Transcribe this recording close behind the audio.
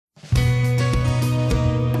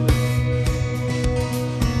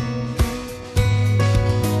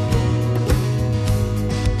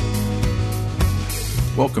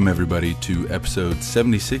Welcome, everybody, to episode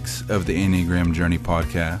 76 of the Enneagram Journey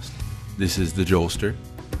podcast. This is the Joelster.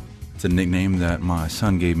 It's a nickname that my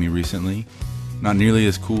son gave me recently. Not nearly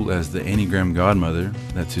as cool as the Enneagram Godmother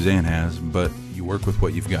that Suzanne has, but you work with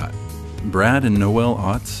what you've got. Brad and Noelle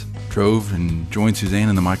Otts drove and joined Suzanne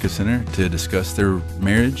in the Micah Center to discuss their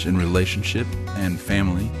marriage and relationship and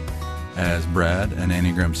family as Brad, an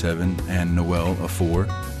Enneagram 7, and Noelle, a 4.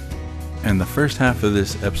 And the first half of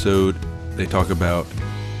this episode, they talk about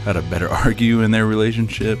how to better argue in their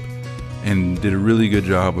relationship and did a really good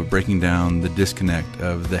job of breaking down the disconnect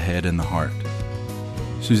of the head and the heart.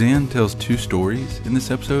 Suzanne tells two stories in this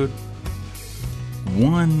episode.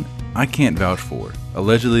 One, I can't vouch for.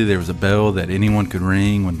 Allegedly, there was a bell that anyone could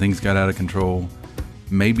ring when things got out of control.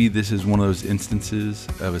 Maybe this is one of those instances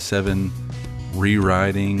of a 7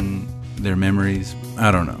 rewriting their memories.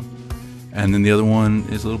 I don't know. And then the other one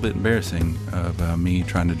is a little bit embarrassing of me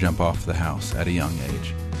trying to jump off the house at a young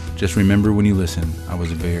age. Just remember when you listen, I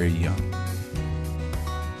was very young.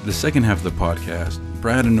 The second half of the podcast,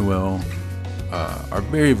 Brad and Noelle are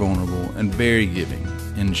very vulnerable and very giving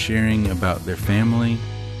in sharing about their family,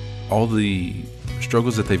 all the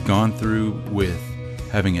struggles that they've gone through with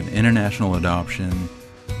having an international adoption,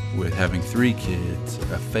 with having 3 kids,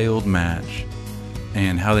 a failed match,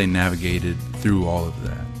 and how they navigated through all of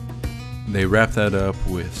that. They wrap that up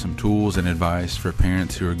with some tools and advice for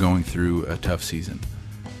parents who are going through a tough season.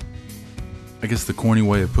 I guess the corny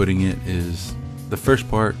way of putting it is the first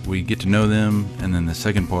part, we get to know them, and then the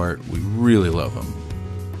second part, we really love them.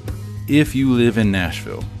 If you live in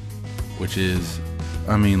Nashville, which is,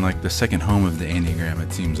 like the second home of the Enneagram,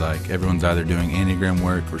 it seems like. Everyone's either doing Enneagram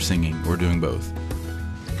work or singing or doing both.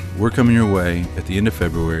 We're coming your way at the end of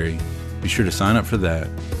February. Be sure to sign up for that.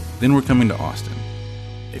 Then we're coming to Austin.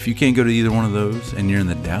 If you can't go to either one of those and you're in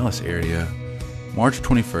the Dallas area, March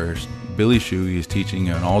 21st, Billy Shuey is teaching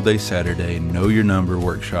an all-day Saturday Know Your Number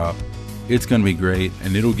workshop. It's going to be great,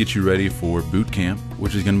 and it'll get you ready for boot camp,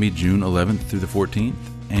 which is going to be June 11th through the 14th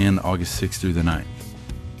and August 6th through the 9th.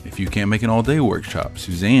 If you can't make an all-day workshop,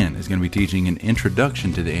 Suzanne is going to be teaching an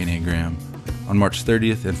introduction to the Enneagram on March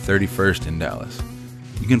 30th and 31st in Dallas.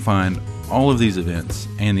 You can find all of these events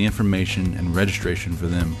and the information and registration for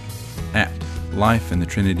them at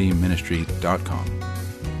lifeinthetrinityministry.com.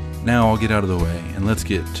 Now I'll get out of the way and let's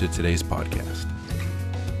get to today's podcast.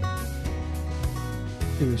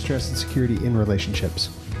 It was stress and security in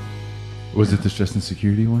relationships. Was it the stress and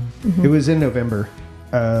security one? Mm-hmm. It was in November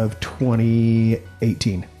of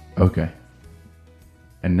 2018. Okay.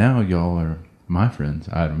 And now y'all are my friends.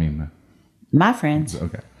 My friends.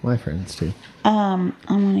 Okay. My friends too. I'm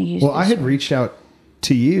going to use. Well, I had reached out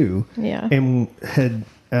to you. Yeah. And had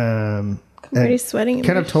already sweating.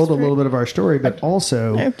 Kind of told a little bit of our story, but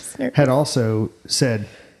also had also said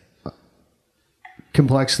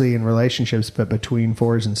complexity in relationships, but between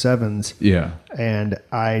 4s and 7s. Yeah. And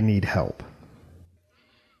I need help.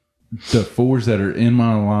 The 4s that are in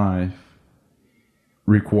my life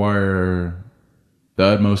require the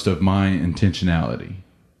utmost of my intentionality.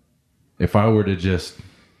 If I were to just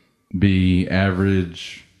be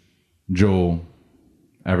average Joel,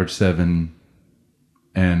 average 7,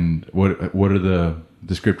 and what are the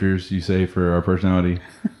descriptors you say for our personality?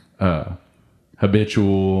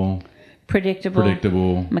 Habitual,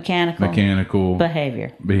 predictable, mechanical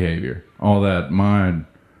behavior. All that. My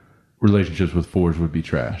relationships with 4s would be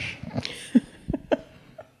trash.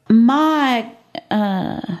 My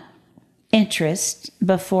interest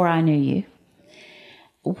before I knew you,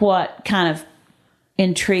 what kind of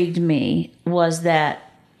intrigued me was that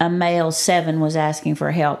a male 7 was asking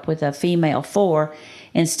for help with a female 4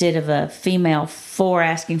 instead of a female 4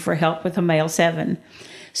 asking for help with a male 7.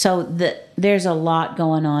 So there's a lot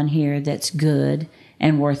going on here that's good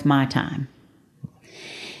and worth my time.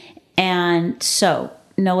 And so,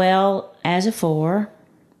 Noelle, as a 4,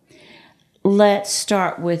 let's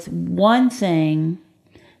start with one thing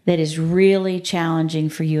that is really challenging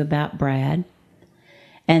for you about Brad.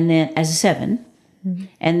 And then, as a 7,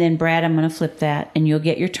 and then Brad, I'm going to flip that, and you'll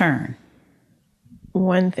get your turn.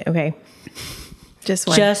 One thing, okay. Just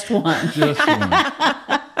one. Just one. Just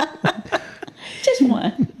one. Just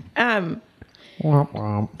one.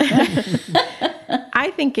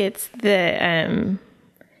 I think it's the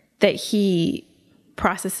that he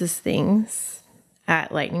processes things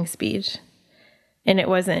at lightning speed. And it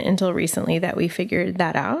wasn't until recently that we figured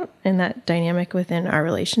that out and that dynamic within our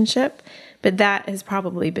relationship. But that has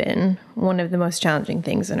probably been one of the most challenging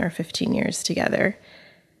things in our 15 years together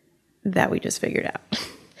that we just figured out.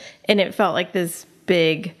 And it felt like this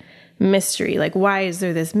big mystery. Like, why is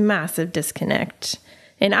there this massive disconnect?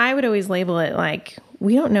 And I would always label it like,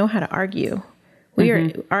 we don't know how to argue.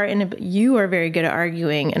 You are very good at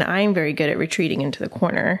arguing, and I'm very good at retreating into the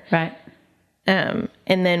corner. Right. And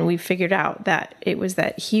then we figured out that it was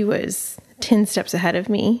that he was 10 steps ahead of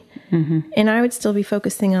me, and I would still be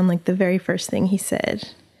focusing on like the very first thing he said.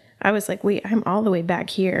 I was like, wait, I'm all the way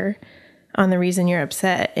back here on the reason you're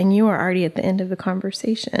upset, and you are already at the end of the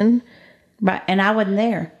conversation. Right. And I wasn't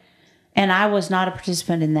there, and I was not a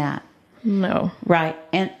participant in that. No. Right.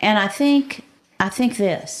 And I think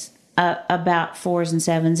this about 4s and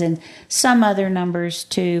 7s and some other numbers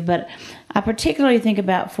too, but I particularly think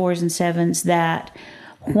about 4s and 7s, that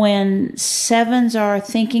when 7s are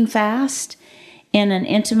thinking fast in an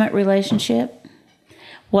intimate relationship,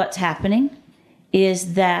 what's happening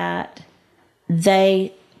is that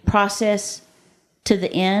they process to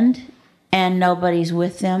the end and nobody's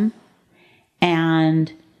with them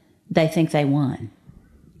and they think they won.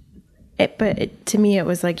 But to me, it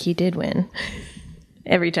was like he did win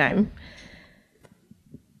every time.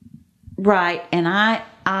 Right. And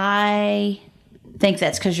I think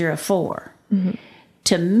that's because you're a 4.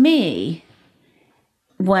 To me,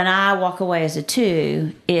 when I walk away as a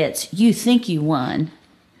 2, it's you think you won,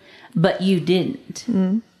 but you didn't,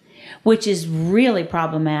 which is really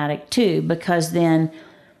problematic too, because then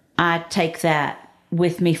I take that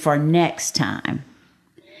with me for next time.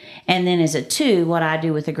 And then as a 2, what I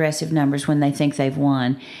do with aggressive numbers when they think they've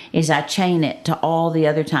won is I chain it to all the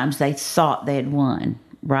other times they thought they had won,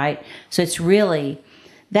 right? So it's really,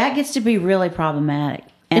 that gets to be really problematic.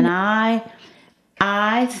 And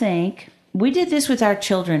I think we did this with our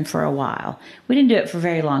children for a while. We didn't do it for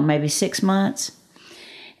very long, maybe 6 months.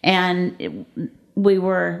 And we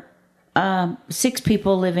were 6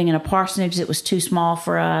 people living in a parsonage that was too small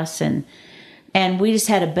for us. And we just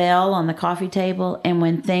had a bell on the coffee table. And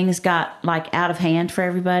when things got like out of hand for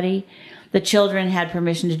everybody, the children had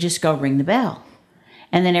permission to just go ring the bell.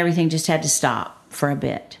 And then everything just had to stop for a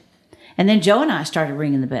bit. And then Joe and I started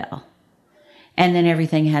ringing the bell. And then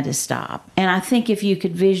everything had to stop. And I think if you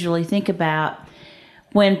could visually think about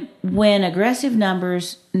when aggressive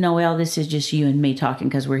numbers, Noelle, this is just you and me talking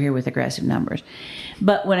because we're here with aggressive numbers.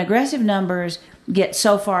 But when aggressive numbers get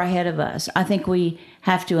so far ahead of us, I think we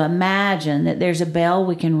have to imagine that there's a bell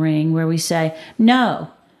we can ring where we say, no,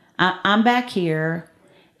 I'm back here.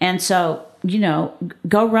 And so,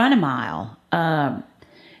 go run a mile,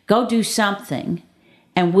 go do something,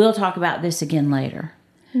 and we'll talk about this again later.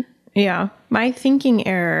 Yeah. My thinking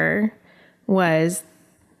error was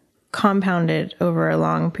compounded over a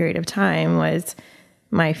long period of time was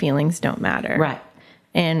my feelings don't matter. Right.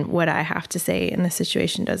 And what I have to say in the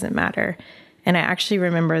situation doesn't matter. And I actually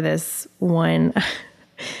remember this one,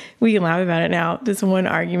 we can laugh about it now, this one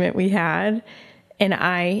argument we had, and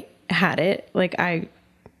I had it,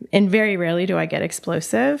 and very rarely do I get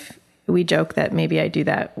explosive. We joke that maybe I do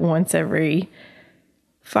that once every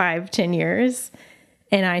 5-10 years.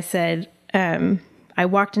 And I said, I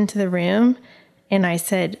walked into the room and I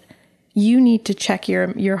said, you need to check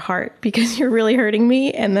your heart because you're really hurting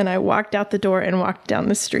me. And then I walked out the door and walked down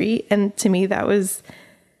the street. And to me, that was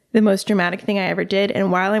the most dramatic thing I ever did.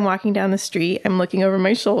 And while I'm walking down the street, I'm looking over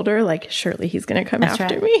my shoulder like, surely he's going to come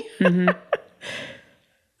after me. Mm-hmm.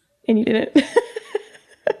 And you didn't.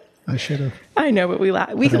 I should have. I know, but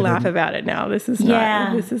we can laugh about it now. This is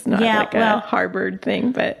not a harbored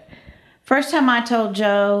thing, but... First time I told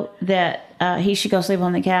Joe that he should go sleep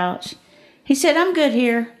on the couch, he said, I'm good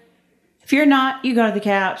here. If you're not, you go to the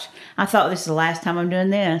couch. I thought, this is the last time I'm doing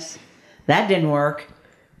this. That didn't work.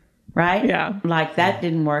 Right? Yeah. That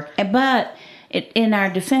didn't work. But in our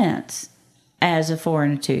defense, as a 4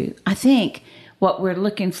 and a 2, I think what we're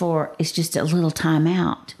looking for is just a little time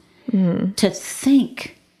out to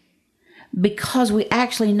think. Because we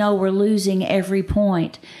actually know we're losing every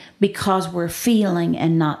point because we're feeling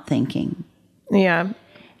and not thinking. Yeah.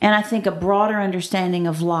 And I think a broader understanding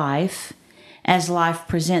of life as life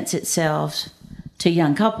presents itself to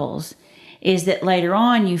young couples is that later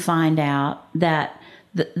on you find out that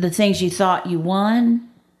the things you thought you won,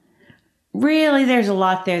 really there's a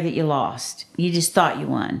lot there that you lost. You just thought you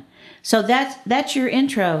won. So that's your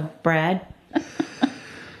intro, Brad.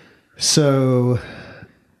 So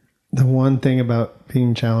the one thing about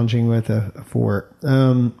being challenging with a 4,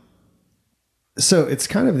 so it's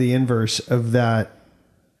kind of the inverse of that,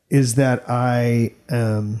 is that I,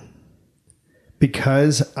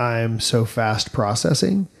 because I'm so fast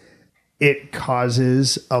processing, it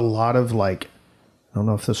causes a lot of I don't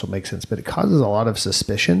know if this will make sense, but it causes a lot of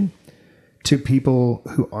suspicion to people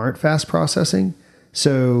who aren't fast processing.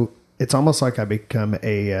 So it's almost like I become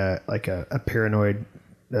a paranoid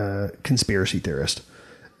conspiracy theorist.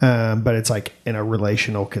 but it's like in a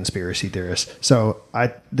relational conspiracy theorist. So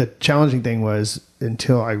the challenging thing was,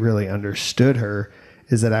 until I really understood her,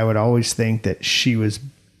 is that I would always think that she was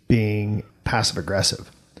being passive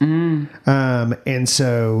aggressive. And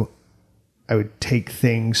so I would take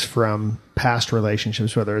things from past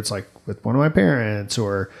relationships, whether it's like with one of my parents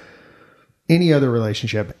or any other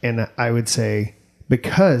relationship. And I would say,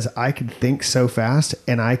 because I could think so fast,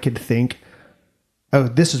 and I could think, oh,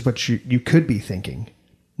 this is what you could be thinking.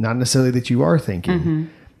 Not necessarily that you are thinking.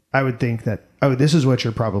 I would think that, oh, this is what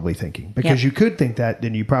you're probably thinking. Because you could think that,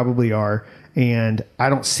 then you probably are. And I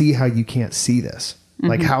don't see how you can't see this.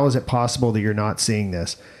 Like, how is it possible that you're not seeing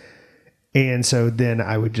this? And so then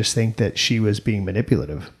I would just think that she was being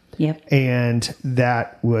manipulative. Yep. And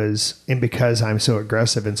because I'm so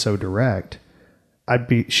aggressive and so direct,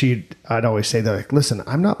 I'd always say that, like, listen,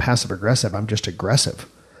 I'm not passive aggressive. I'm just aggressive.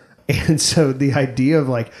 And so the idea of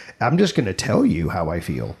like, I'm just going to tell you how I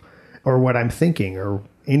feel or what I'm thinking or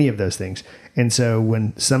any of those things. And so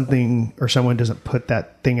when something or someone doesn't put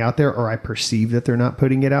that thing out there, or I perceive that they're not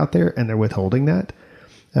putting it out there and they're withholding that,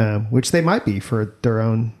 which they might be for their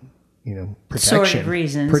own, protection, sort of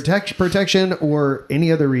reasons, protection, or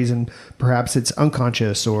any other reason. Perhaps it's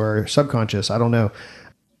unconscious or subconscious. I don't know.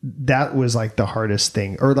 That was like the hardest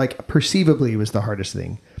thing, or like perceivably was the hardest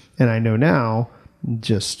thing. And I know now,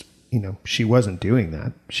 just, she wasn't doing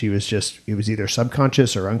that. She was just, it was either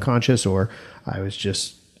subconscious or unconscious, or I was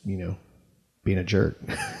just, being a jerk.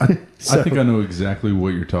 I think I know exactly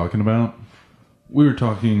what you're talking about. We were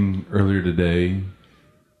talking earlier today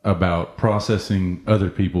about processing other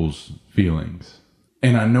people's feelings.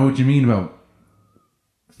 And I know what you mean about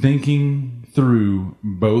thinking through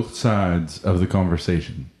both sides of the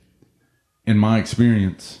conversation. In my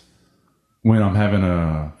experience, when I'm having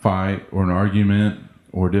a fight or an argument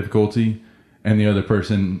or difficulty and the other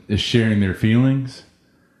person is sharing their feelings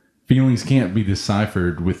can't be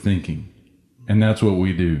deciphered with thinking. And that's what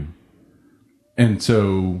we do. And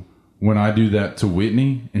so when I do that to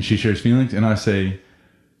Whitney and she shares feelings and I say,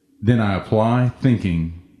 then I apply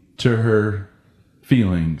thinking to her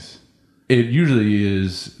feelings, it usually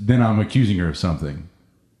is, then I'm accusing her of something.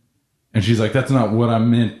 And she's like, that's not what I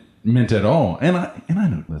meant at all. And I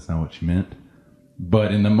know that's not what she meant.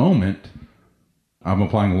 But in the moment, I'm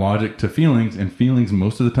applying logic to feelings, and feelings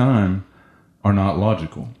most of the time are not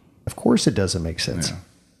logical. Of course it doesn't make sense.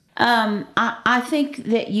 Yeah. I think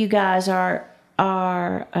that you guys are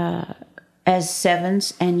as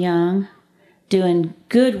sevens and young, doing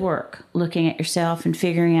good work looking at yourself and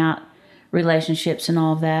figuring out relationships and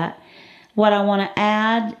all of that. What I want to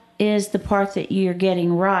add is the part that you're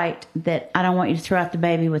getting right, that I don't want you to throw out the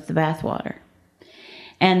baby with the bathwater.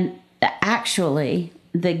 And actually,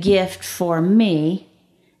 the gift for me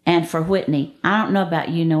and for Whitney, I don't know about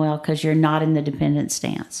you, Noelle, because you're not in the dependent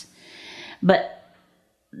stance, but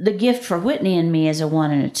the gift for Whitney and me as a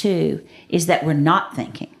 1 and a 2 is that we're not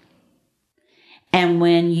thinking. And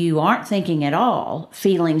when you aren't thinking at all,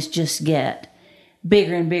 feelings just get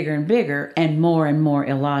bigger and bigger and bigger and more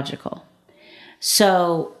illogical.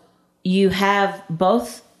 So you have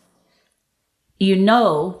both,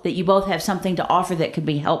 that you both have something to offer that could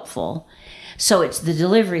be helpful. So it's the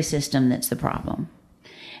delivery system that's the problem.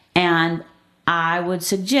 And I would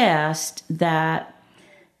suggest that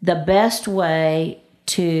the best way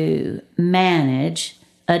to manage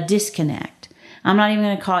a disconnect, I'm not even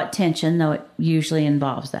going to call it tension, though it usually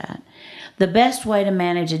involves that. The best way to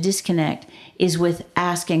manage a disconnect is with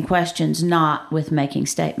asking questions, not with making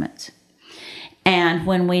statements. And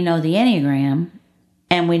when we know the Enneagram,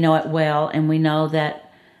 and we know it well, and we know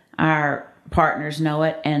that our partners know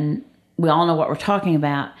it, and we all know what we're talking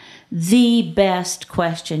about, the best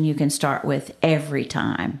question you can start with every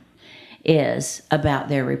time is about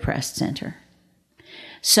their repressed center.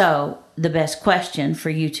 So the best question for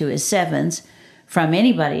you two as sevens from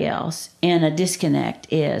anybody else in a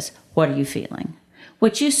disconnect is, what are you feeling?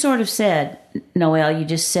 Which you sort of said, Noelle, you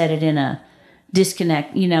just said it in a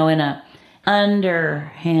disconnect, in a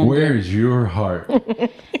underhanded. Where's your heart?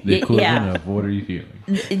 The equivalent of what are you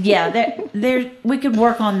feeling? Yeah, there. We could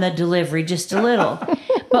work on the delivery just a little.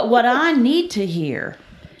 But what I need to hear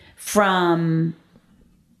from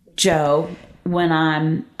Joe when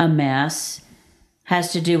I'm a mess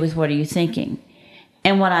has to do with, what are you thinking?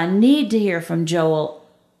 And what I need to hear from Joel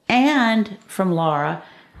and from Laura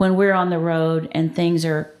when we're on the road and things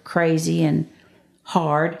are crazy and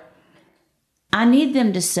hard, I need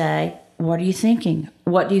them to say, what are you thinking?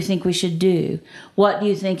 What do you think we should do? What do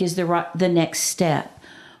you think is the next step?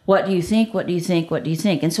 What do you think? What do you think? What do you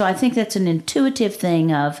think? And so I think that's an intuitive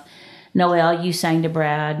thing of, Noelle, you saying to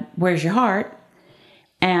Brad, where's your heart?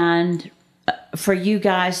 And for you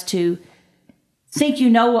guys to think you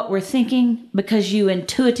know what we're thinking because you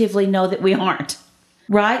intuitively know that we aren't.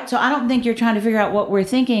 Right? So I don't think you're trying to figure out what we're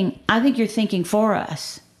thinking. I think you're thinking for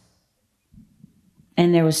us.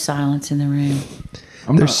 And there was silence in the room.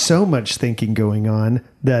 There's so much thinking going on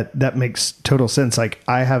that makes total sense. Like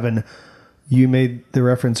you made the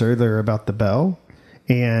reference earlier about the bell.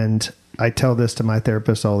 And I tell this to my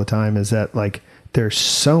therapist all the time, is that like, there's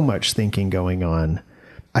so much thinking going on.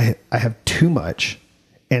 I have too much.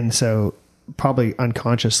 And so probably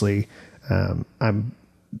unconsciously,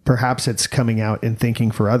 perhaps it's coming out in thinking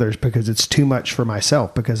for others because it's too much for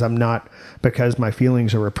myself, because my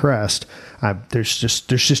feelings are repressed. There's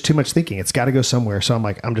just too much thinking. It's got to go somewhere. So I'm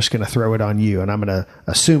like, I'm just going to throw it on you, and I'm going to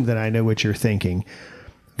assume that I know what you're thinking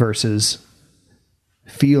versus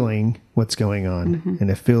feeling what's going on. Mm-hmm. And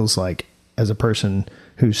it feels like, as a person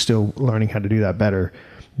who's still learning how to do that better,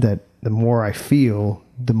 that the more I feel,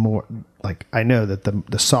 the more like I know that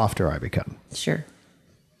the softer I become. Sure.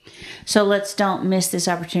 So let's don't miss this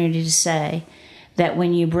opportunity to say that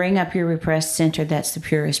when you bring up your repressed center, that's the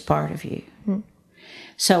purest part of you. Mm-hmm.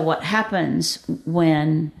 So what happens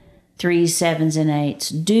when 3s, 7s, and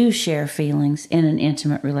 8s do share feelings in an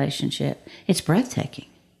intimate relationship? It's breathtaking.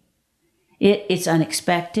 It's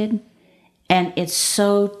unexpected, and it's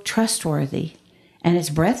so trustworthy, and it's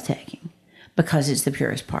breathtaking because it's the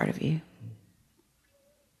purest part of you.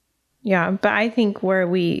 Yeah, but I think where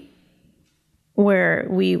we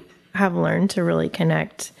have learned to really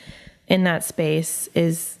connect in that space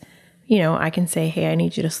is, I can say, hey, I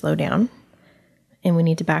need you to slow down and we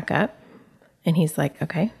need to back up. And he's like,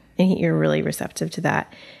 okay. And you're really receptive to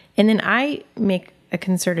that. And then I make a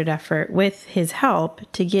concerted effort with his help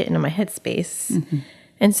to get into my headspace. Mm-hmm.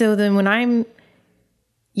 And so then when I'm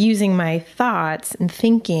using my thoughts and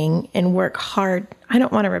thinking and work hard, I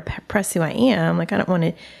don't want to repress who I am. Like, I don't want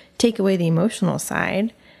to take away the emotional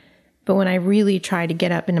side. But when I really try to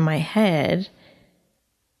get up into my head,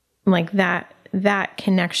 like that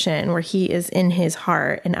connection where he is in his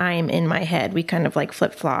heart and I am in my head, we kind of like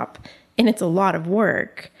flip-flop, and it's a lot of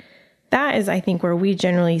work. That is, I think, where we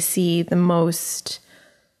generally see the most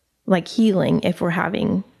like healing if we're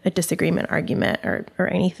having a disagreement, argument, or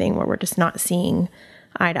anything where we're just not seeing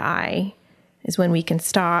eye to eye, is when we can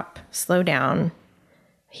stop, slow down.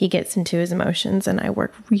 He gets into his emotions and I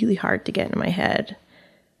work really hard to get into my head.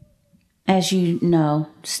 As you know,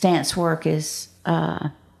 stance work is,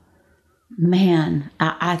 I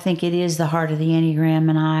think it is the heart of the Enneagram,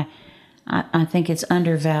 and I think it's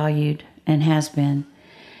undervalued and has been.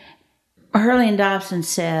 Hurley and Dobson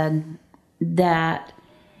said that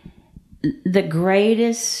the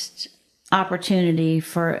greatest opportunity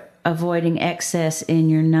for avoiding excess in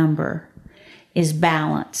your number is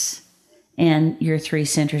balance in your 3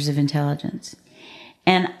 centers of intelligence.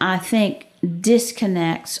 And I think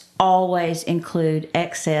disconnects always include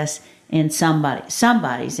excess in somebody.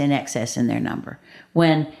 Somebody's in excess in their number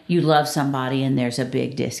when you love somebody and there's a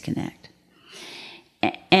big disconnect.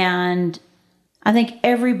 And I think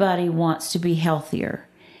everybody wants to be healthier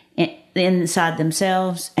inside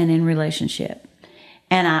themselves and in relationship.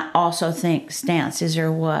 And I also think stances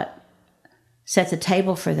are what set the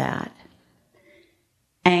table for that.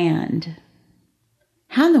 And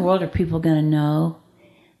how in the world are people going to know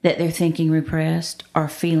that they're thinking repressed or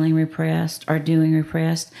feeling repressed or doing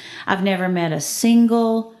repressed? I've never met a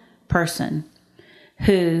single person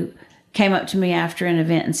who came up to me after an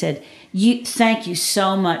event and said, thank you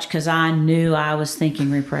so much because I knew I was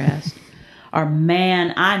thinking repressed. Or,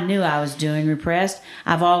 man, I knew I was doing repressed.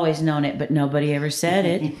 I've always known it, but nobody ever said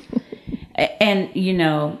it. And,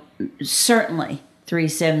 certainly 3s,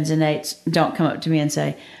 7s, and 8s don't come up to me and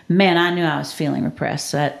say, man, I knew I was feeling repressed.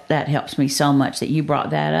 So that helps me so much that you brought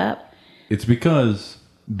that up. It's because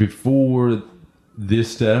before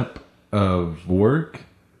this step of work,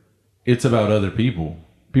 it's about other people.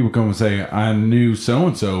 People come and say, I knew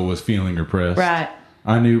so-and-so was feeling repressed. Right.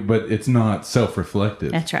 I knew, but it's not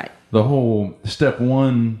self-reflective. That's right. The whole step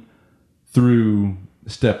 1 through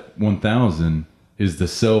step 1000 is the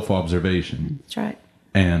self-observation. That's right.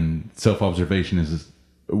 And self-observation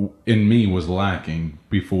in me was lacking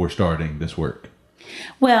before starting this work.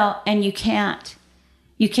 Well, and you can't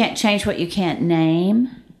change what you can't name.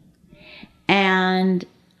 And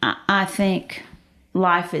I think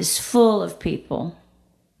life is full of people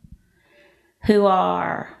who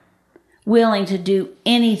are willing to do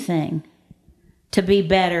anything to be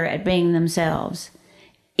better at being themselves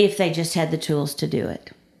if they just had the tools to do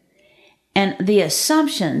it. And the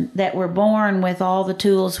assumption that we're born with all the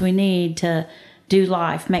tools we need to do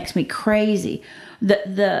life makes me crazy.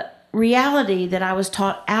 The reality that I was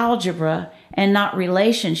taught algebra and not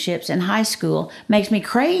relationships in high school makes me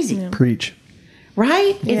crazy. Yeah. Preach.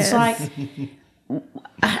 Right? Yes. It's like,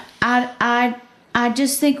 I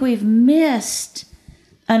just think we've missed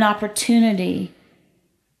an opportunity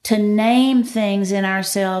to name things in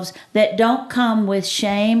ourselves that don't come with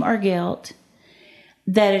shame or guilt,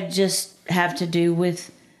 that just have to do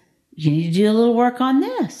with, you need to do a little work on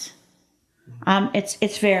this.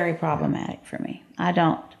 It's very problematic for me. I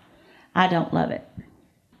don't love it.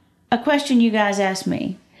 A question you guys asked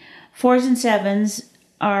me. 4s and 7s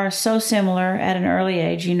are so similar at an early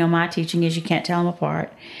age. You know, my teaching is you can't tell them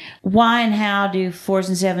apart. Why and how do 4s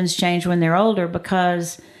and 7s change when they're older?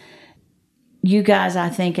 Because you guys, I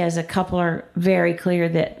think, as a couple are very clear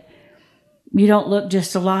that you don't look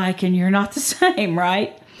just alike and you're not the same,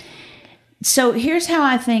 right? So here's how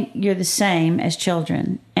I think you're the same as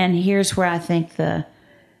children. And here's where I think the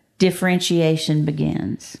differentiation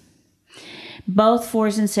begins. Both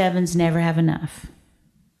 4s and 7s never have enough.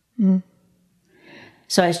 Mm.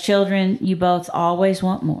 So as children, you both always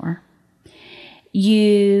want more.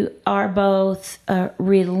 You are both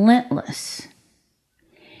relentless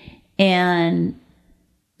in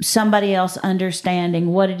somebody else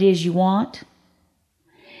understanding what it is you want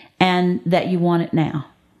and that you want it now.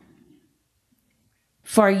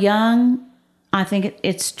 For young, I think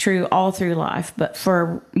it's true all through life, but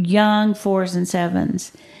for young 4s and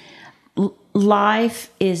 7s, life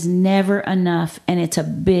is never enough and it's a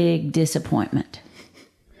big disappointment.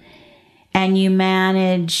 And you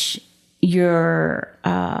manage your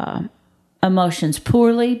emotions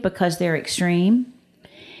poorly because they're extreme.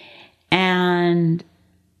 And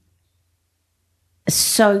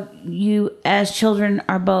so you, as children,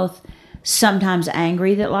 are both sometimes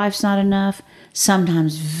angry that life's not enough,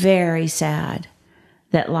 sometimes very sad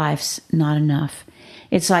that life's not enough.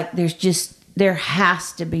 It's like there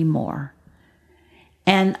has to be more.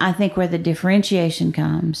 And I think where the differentiation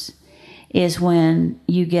comes is when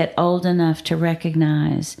you get old enough to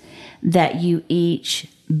recognize that you each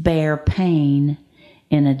bear pain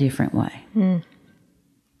in a different way. Mm.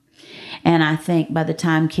 And I think by the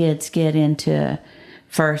time kids get into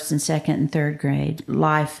 1st and 2nd and 3rd grade,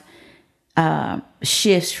 life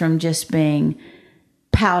shifts from just being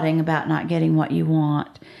pouting about not getting what you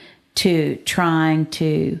want to trying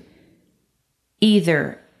to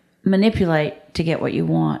either manipulate to get what you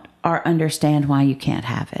want or understand why you can't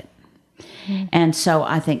have it. Mm-hmm. And so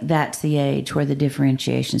I think that's the age where the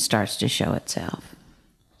differentiation starts to show itself.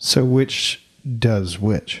 So which does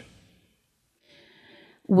which?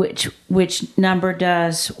 Which number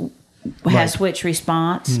has which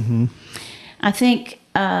response? Mm-hmm. I think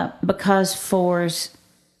because 4s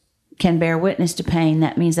can bear witness to pain,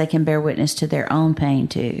 that means they can bear witness to their own pain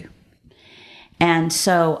too. And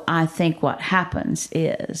so I think what happens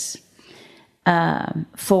is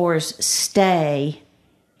 4s stay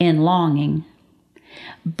in longing,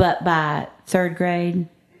 but by 3rd grade,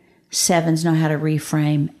 7s know how to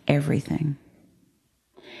reframe everything.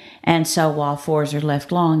 And so while 4s are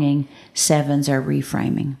left longing, 7s are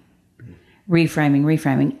reframing.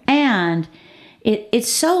 And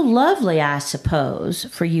it's so lovely, I suppose,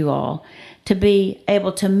 for you all to be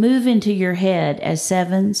able to move into your head as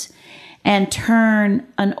 7s and turn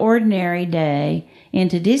an ordinary day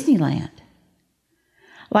into Disneyland.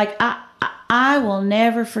 Like, I will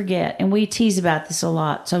never forget, and we tease about this a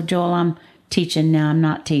lot. So, Joel, I'm teaching now, I'm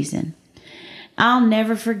not teasing. I'll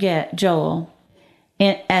never forget Joel,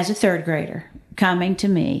 as a 3rd grader, coming to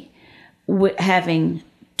me, having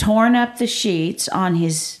torn up the sheets on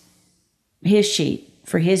his sheet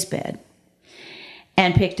for his bed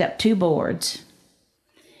and picked up 2 boards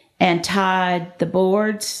and tied the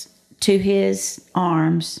boards to his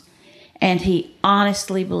arms, and he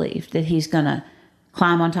honestly believed that he's going to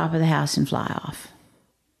climb on top of the house and fly off.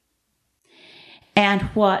 And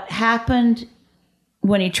what happened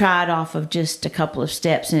when he tried off of just a couple of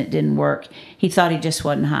steps and it didn't work, he thought he just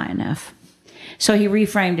wasn't high enough. So he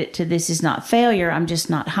reframed it to, this is not failure, I'm just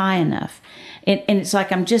not high enough. And it's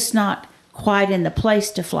like, I'm just not quite in the place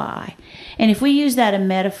to fly. And if we use that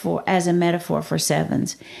as a metaphor for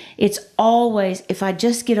 7s, it's always, if I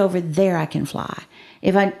just get over there, I can fly.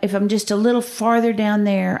 If I'm just a little farther down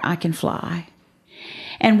there, I can fly.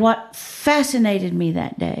 And what fascinated me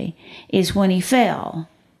that day is when he fell,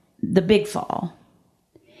 the big fall,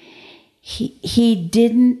 he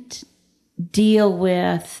didn't deal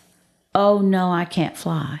with, oh no, I can't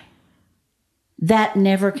fly. That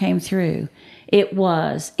never came through. It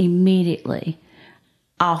was immediately,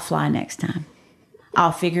 I'll fly next time.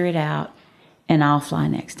 I'll figure it out and I'll fly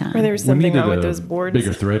next time. Or there was something wrong with those boards.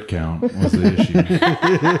 Bigger thread count was the issue.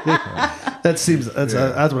 That's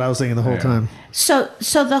what I was thinking the whole time. So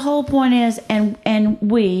the whole point is, and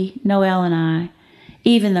we, Noelle and I,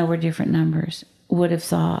 even though we're different numbers, would have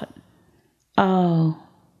thought, oh,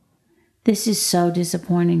 this is so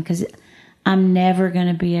disappointing because I'm never going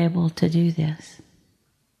to be able to do this.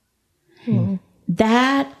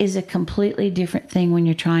 That is a completely different thing when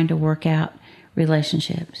you're trying to work out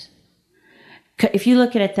relationships. If you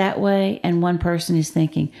look at it that way, and one person is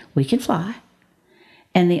thinking, we can fly,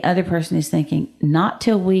 and the other person is thinking, not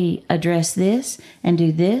till we address this and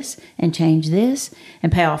do this and change this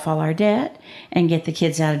and pay off all our debt and get the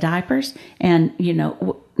kids out of diapers, and,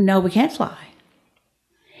 no, we can't fly.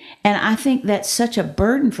 And I think that's such a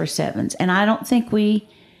burden for sevens. And I don't think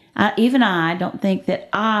I don't think that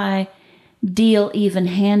I deal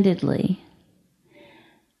even-handedly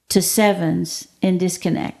to sevens in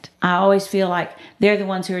disconnect. I always feel like they're the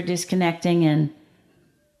ones who are disconnecting and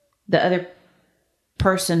the other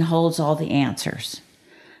person holds all the answers.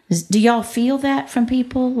 Do y'all feel that from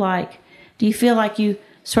people? Like, do you feel like you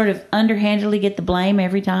sort of underhandedly get the blame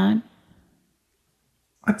every time?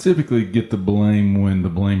 I typically get the blame when the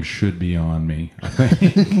blame should be on me, I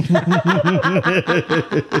think.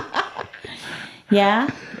 Yeah?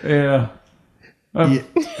 Yeah. And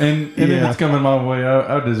then it's coming my way.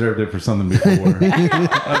 I deserved it for something before.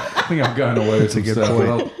 I think I've gotten away with some stuff.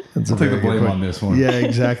 I'll take the blame on this one. Yeah,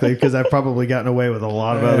 exactly. Because I've probably gotten away with a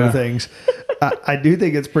lot of other things. I do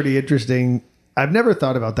think it's pretty interesting. I've never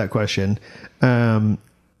thought about that question.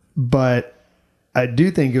 But I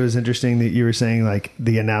do think it was interesting that you were saying like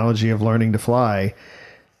the analogy of learning to fly.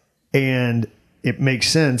 And it makes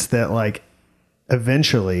sense that like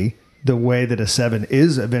eventually the way that a 7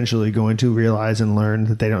 is eventually going to realize and learn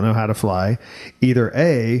that they don't know how to fly, either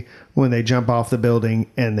A, when they jump off the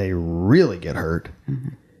building and they really get hurt. Mm-hmm.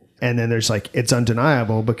 And then there's like, it's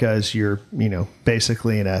undeniable because you're,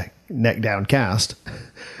 basically in a neck down cast,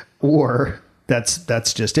 or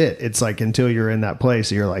that's just it. It's like, until you're in that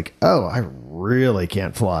place, you're like, oh, I really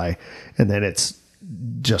can't fly. And then it's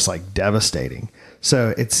just like devastating.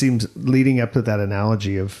 So it seems leading up to that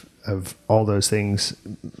analogy of all those things,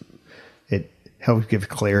 it helps give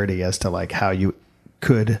clarity as to like how you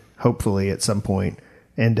could hopefully at some point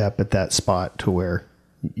end up at that spot to where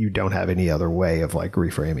you don't have any other way of like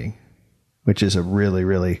reframing, which is a really,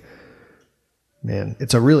 really, man,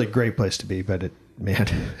 it's a really great place to be, but it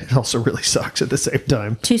also really sucks at the same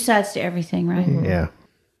time. Two sides to everything, right? Mm-hmm. Yeah.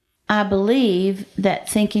 I believe that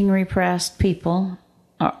thinking repressed people,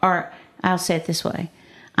 or I'll say it this way,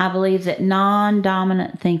 I believe that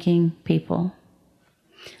non-dominant thinking people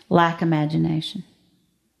lack imagination.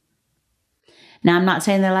 Now, I'm not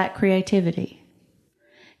saying they lack creativity,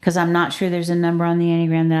 because I'm not sure there's a number on the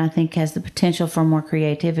Enneagram that I think has the potential for more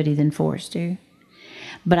creativity than 4s do.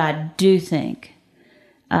 But I do think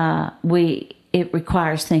it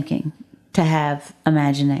requires thinking to have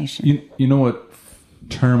imagination. You know what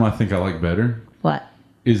term I think I like better? What?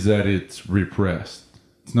 Is that it's repressed.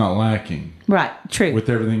 It's not lacking. Right, true. With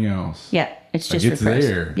everything else. Yeah, it's just like it's repressed.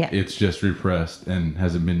 There. Yeah. It's just repressed and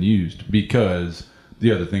hasn't been used because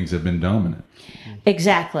the other things have been dominant.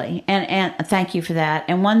 Exactly. And thank you for that.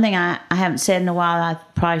 And one thing I haven't said in a while I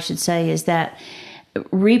probably should say is that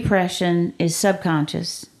repression is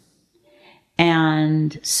subconscious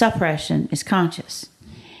and suppression is conscious.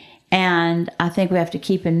 And I think we have to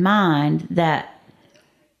keep in mind that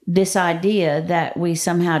this idea that we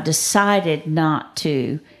somehow decided not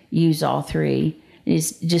to use all three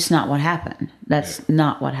is just not what happened. That's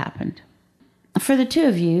not what happened. For the two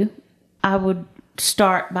of you, I would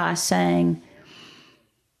start by saying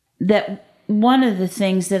that one of the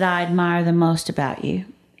things that I admire the most about you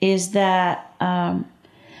is that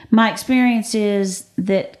my experience is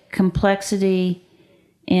that complexity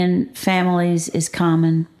in families is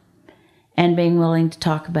common, and being willing to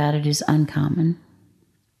talk about it is uncommon.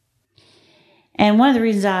 And one of the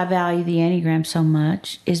reasons I value the Enneagram so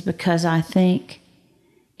much is because I think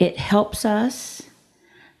it helps us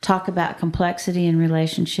talk about complexity in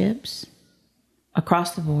relationships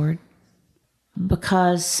across the board,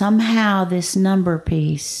 because somehow this number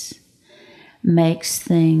piece makes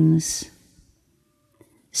things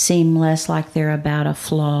seem less like they're about a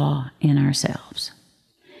flaw in ourselves.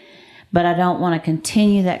 But I don't want to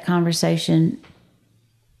continue that conversation,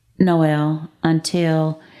 Noelle,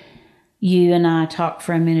 until you and I talk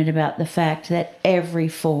for a minute about the fact that every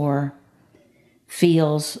 4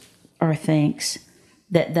 feels or thinks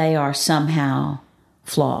that they are somehow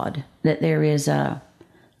flawed, that there is a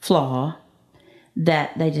flaw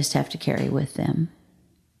that they just have to carry with them.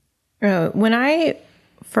 When I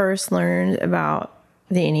first learned about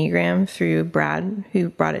the Enneagram through Brad, who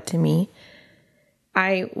brought it to me,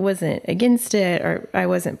 I wasn't against it, or I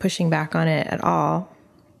wasn't pushing back on it at all.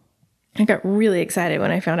 I got really excited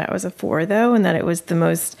when I found out I was a 4, though, and that it was the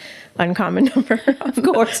most uncommon number. Of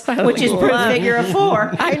course, which is proof that you're a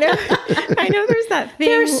 4. I know there's that thing.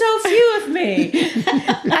 There's so few of me.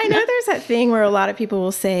 I know there's that thing where a lot of people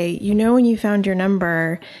will say, when you found your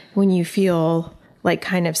number, when you feel like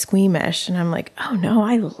kind of squeamish. And I'm like, oh no,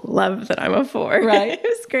 I love that I'm a 4. Right. It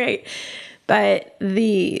was great. But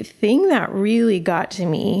the thing that really got to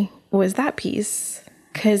me was that piece.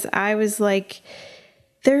 Because I was like,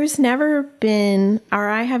 there's never been, or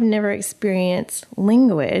I have never experienced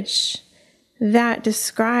language that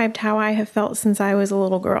described how I have felt since I was a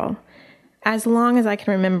little girl, as long as I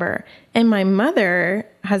can remember. And my mother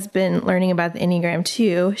has been learning about the Enneagram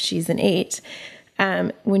too. She's an 8.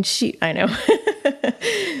 I know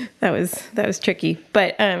that was tricky,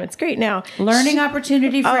 but it's great now. Learning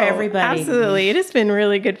opportunity for everybody. Absolutely. It has been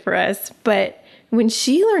really good for us. But when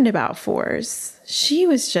she learned about 4s, she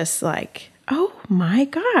was just like, oh my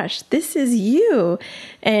gosh, this is you.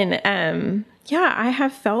 And I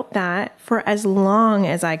have felt that for as long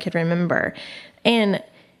as I could remember. And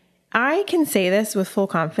I can say this with full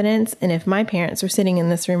confidence. And if my parents were sitting in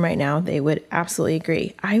this room right now, they would absolutely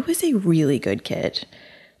agree. I was a really good kid,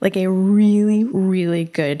 like a really, really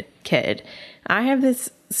good kid. I have this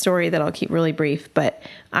story that I'll keep really brief, but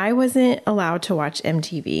I wasn't allowed to watch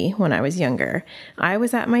MTV when I was younger. I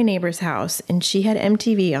was at my neighbor's house and she had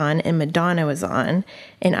MTV on and Madonna was on,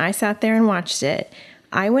 and I sat there and watched it.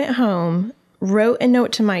 I went home, wrote a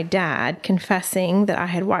note to my dad confessing that I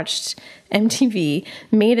had watched MTV,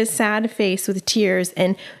 made a sad face with tears,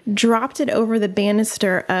 and dropped it over the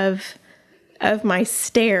banister of my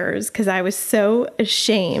stairs because I was so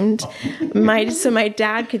ashamed. So my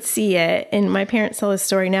dad could see it, and my parents tell this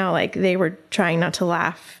story now like they were trying not to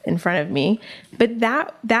laugh in front of me. But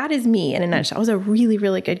that is me in a nutshell. I was a really,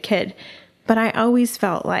 really good kid, but I always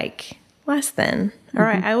felt like less than. Or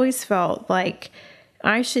I always felt like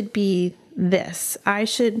I should be this. I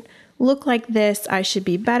should look like this. I should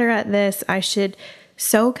be better at this. I should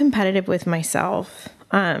so competitive with myself.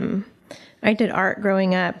 I did art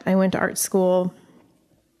growing up. I went to art school.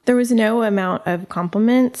 There was no amount of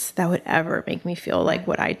compliments that would ever make me feel like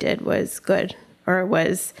what I did was good or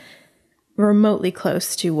was remotely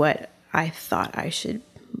close to what I thought I should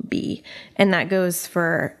be. And that goes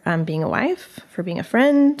for being a wife, for being a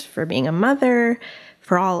friend, for being a mother,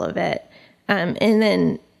 for all of it. And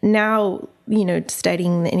then now,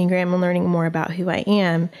 studying the Enneagram and learning more about who I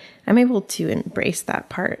am, I'm able to embrace that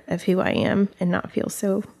part of who I am and not feel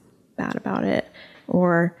so bad about it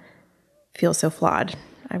or feel so flawed.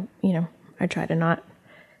 I try to not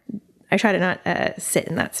sit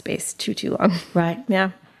in that space too long. Right.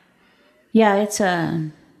 Yeah. Yeah. It's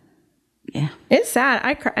It's sad.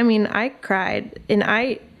 I cried, and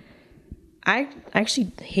I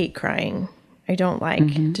actually hate crying. I don't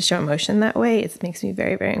like to show emotion that way. It makes me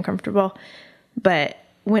very, very uncomfortable. But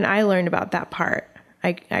when I learned about that part,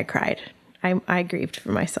 I cried. I grieved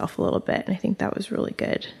for myself a little bit, and I think that was really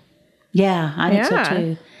good. Yeah, I think so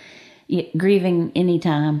too. Grieving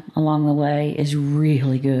anytime along the way is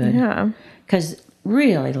really good. Yeah. Because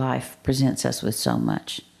really life presents us with so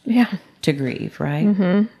much to grieve, right?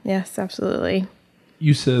 Mm-hmm. Yes, absolutely.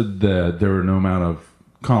 You said that there were no amount of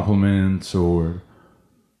compliments and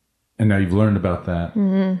now you've learned about that.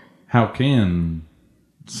 Mm-hmm. How can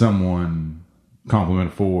someone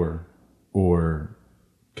compliment 4 or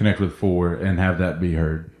connect with 4 and have that be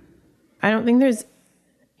heard? I don't think there's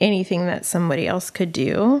anything that somebody else could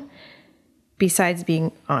do besides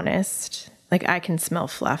being honest. Like, I can smell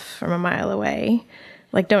fluff from a mile away.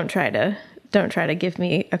 Like, don't try to give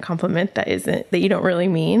me a compliment that you don't really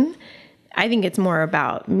mean. I think it's more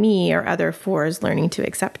about me or other 4s learning to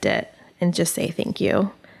accept it and just say thank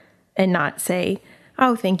you and not say,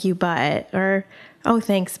 oh, thank you, but, or, oh,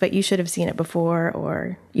 thanks, but you should have seen it before,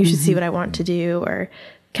 or you should see what I want to do, or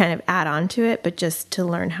kind of add on to it, but just to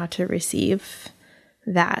learn how to receive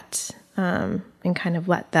that and kind of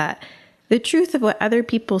let the truth of what other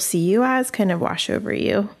people see you as kind of wash over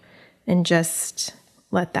you and just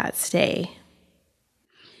let that stay.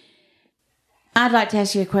 I'd like to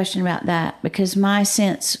ask you a question about that, because my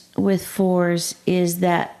sense with 4s is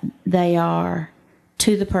that they are,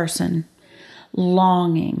 to the person,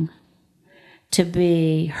 longing to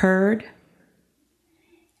be heard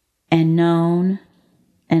and known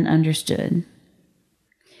and understood.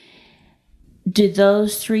 Do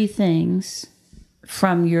those 3 things,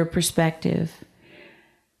 from your perspective,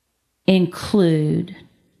 include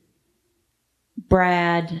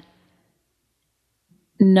Brad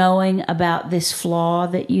knowing about this flaw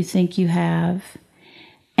that you think you have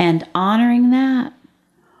and honoring that,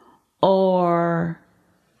 or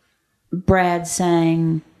Brad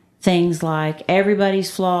saying things like,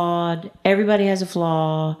 everybody's flawed, everybody has a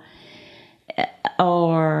flaw,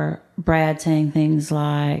 or Brad saying things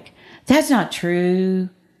like, that's not true,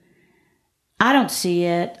 I don't see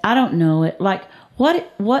it, I don't know it. Like,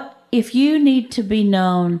 what if you need to be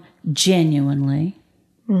known genuinely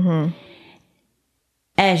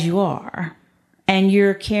as you are, and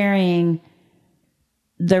you're carrying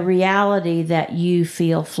the reality that you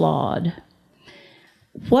feel flawed,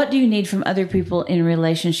 what do you need from other people in a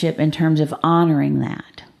relationship in terms of honoring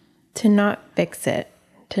that? To not fix it,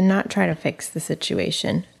 to not try to fix the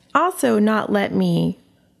situation. Also, not let me,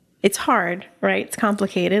 it's hard, right? It's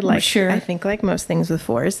complicated, like sure. I think like most things with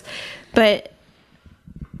fours. But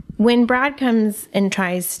when Brad comes and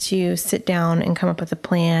tries to sit down and come up with a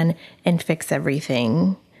plan and fix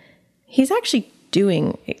everything, he's actually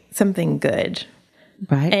doing something good.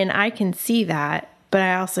 Right. And I can see that. But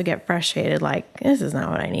I also get frustrated, like, this is not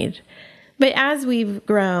what I need. But as we've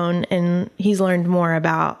grown and he's learned more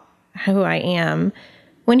about who I am,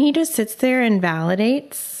 when he just sits there and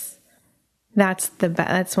validates, that's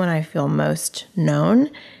when I feel most known.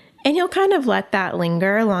 And he'll kind of let that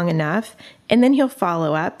linger long enough, and then he'll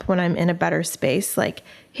follow up when I'm in a better space, like,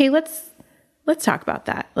 hey, let's talk about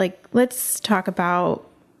that. Like, let's talk about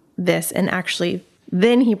this. And actually,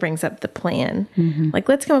 then he brings up the plan. Like,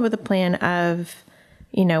 let's come up with a plan of,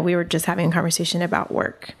 we were just having a conversation about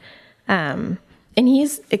work. And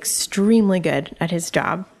he's extremely good at his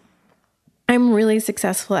job. I'm really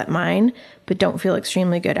successful at mine, but don't feel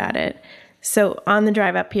extremely good at it. So on the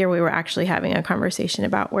drive up here, we were actually having a conversation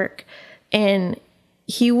about work. And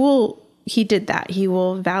he did that. He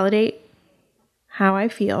will validate how I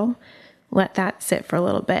feel, let that sit for a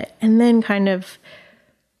little bit. And then kind of,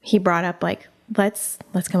 he brought up like, let's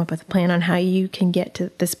come up with a plan on how you can get to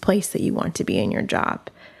this place that you want to be in your job.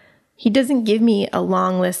 He doesn't give me a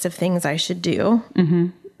long list of things I should do.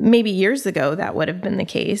 Maybe years ago that would have been the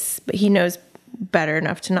case, but he knows better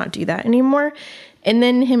enough to not do that anymore. And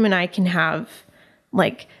then him and I can have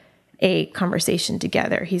like a conversation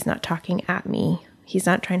together. He's not talking at me. He's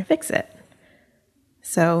not trying to fix it.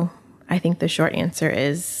 So I think the short answer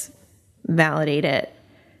is validate it.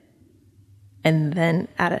 And then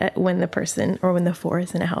when the four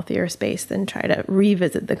is in a healthier space, then try to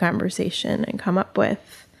revisit the conversation and come up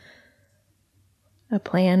with a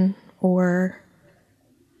plan or.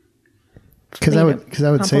 Because I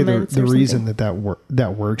would say the reason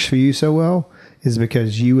that works for you so well is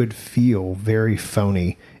because you would feel very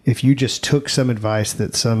phony if you just took some advice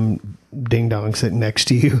that some ding dong sitting next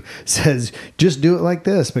to you says, just do it like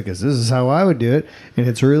this because this is how I would do it, and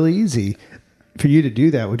it's really easy. For you to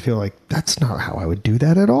do that would feel like, that's not how I would do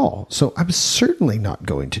that at all. So I'm certainly not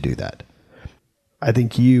going to do that. I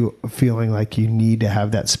think you feeling like you need to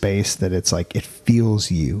have that space that it's like, it feels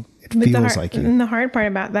you. It feels like you. And the hard part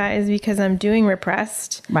about that is because I'm doing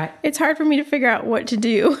repressed. Right. It's hard for me to figure out what to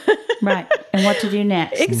do. Right. And what to do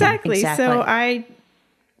next. Exactly. So I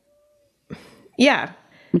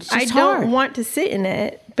don't want to sit in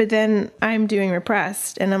it, but then I'm doing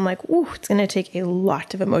repressed and I'm like, ooh, it's going to take a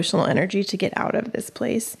lot of emotional energy to get out of this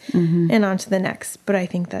place and on to the next. But I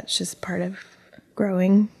think that's just part of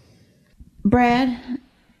growing. Brad,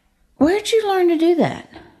 where'd you learn to do that?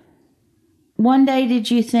 One day did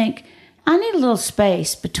you think, I need a little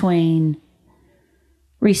space between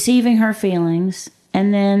receiving her feelings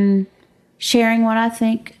and then sharing what I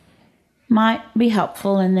think might be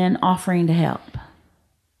helpful and then offering to help?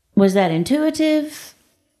 Was that intuitive?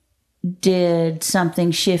 Did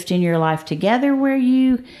something shift in your life together where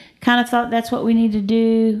you kind of thought that's what we need to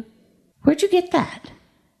do? Where'd you get that?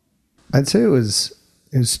 I'd say it was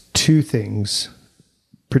two things,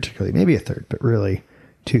 particularly, maybe a third, but really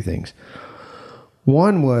two things.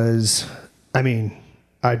 One was,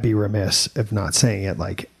 I'd be remiss if not saying it,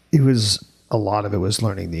 like a lot of it was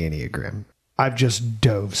learning the Enneagram. I've just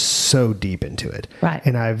dove so deep into it. Right.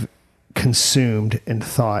 And I've consumed and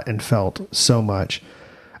thought and felt so much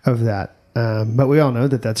of that. But we all know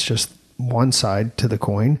that that's just one side to the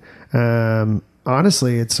coin.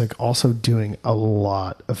 Honestly, it's like also doing a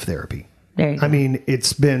lot of therapy. There you go.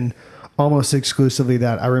 It's been almost exclusively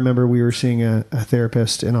that. I remember we were seeing a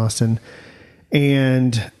therapist in Austin,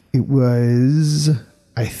 and it was,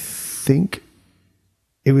 I think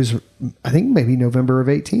maybe November of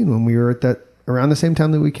 18 when we were at that, around the same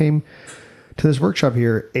time that we came to this workshop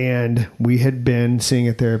here, and we had been seeing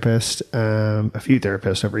a therapist, a few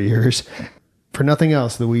therapists over years, for nothing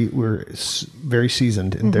else, that we were very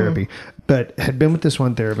seasoned in therapy, but had been with this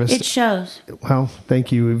one therapist. It shows. Well,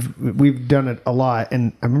 thank you. We've done it a lot.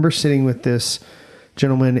 And I remember sitting with this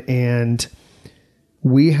gentleman, and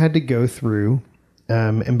we had to go through,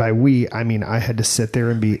 and by we, I mean I had to sit there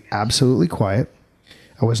and be absolutely quiet.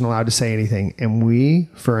 I wasn't allowed to say anything. And we,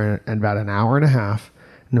 for about an hour and a half,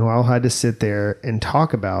 Noelle had to sit there and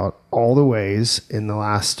talk about all the ways in the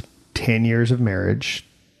last 10 years of marriage,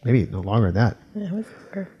 maybe no longer than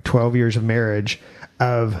that, 12 years of marriage,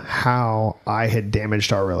 of how I had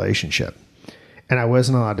damaged our relationship. And I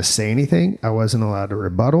wasn't allowed to say anything. I wasn't allowed to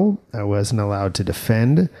rebuttal. I wasn't allowed to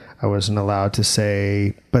defend. I wasn't allowed to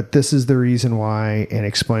say, but this is the reason why, and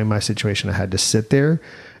explain my situation. I had to sit there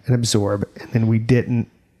and absorb. And then we didn't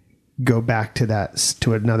go back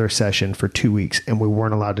to another session for 2 weeks, and we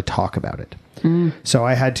weren't allowed to talk about it. So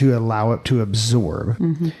I had to allow it to absorb.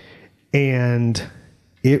 And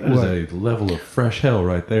it was a level of fresh hell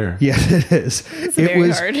right there. Yes, it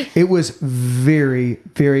is. Hard. It was very,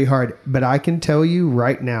 very hard. But I can tell you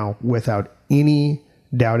right now, without any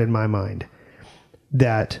doubt in my mind,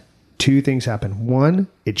 that two things happened. One,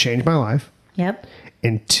 it changed my life. Yep.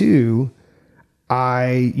 And two,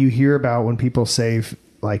 you hear about when people say,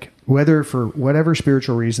 like, whether for whatever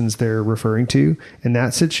spiritual reasons they're referring to, in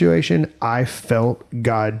that situation, I felt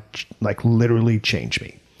God like literally change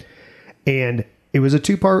me. And it was a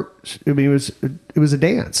two-part, I mean, it was a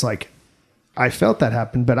dance. Like, I felt that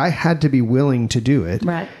happen, but I had to be willing to do it.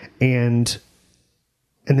 Right. And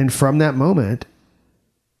then from that moment,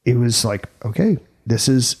 it was like, okay, this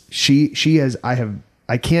is,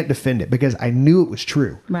 I can't defend it because I knew it was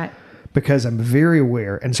true. Right. Because I'm very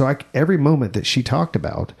aware. And so every moment that she talked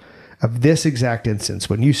about of this exact instance,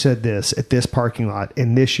 when you said this at this parking lot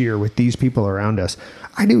in this year with these people around us,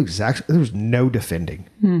 I knew exactly, there was no defending.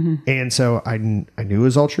 And so I knew it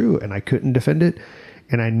was all true and I couldn't defend it.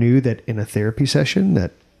 And I knew that in a therapy session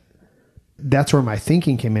that's where my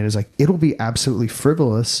thinking came in, is like, it'll be absolutely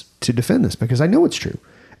frivolous to defend this because I know it's true.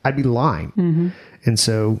 I'd be lying. And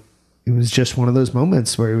so it was just one of those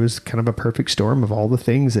moments where it was kind of a perfect storm of all the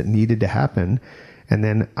things that needed to happen. And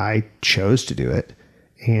then I chose to do it.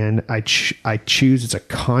 And I choose, it's a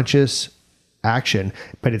conscious action,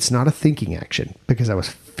 but it's not a thinking action because I was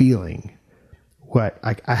feeling what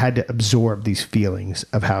I had to absorb these feelings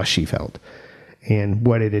of how she felt and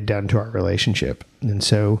what it had done to our relationship. And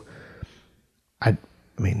so I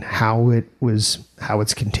mean, how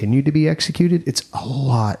it's continued to be executed, it's a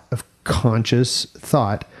lot of conscious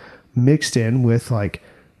thought mixed in with like,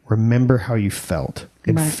 remember how you felt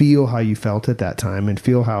and feel how you felt at that time and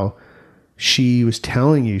feel how she was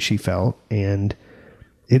telling you she felt. And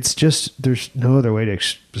it's just, there's no other way to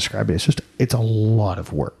describe it. It's a lot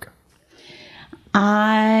of work.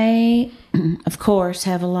 I, of course,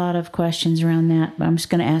 have a lot of questions around that, but I'm just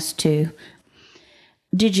going to ask two.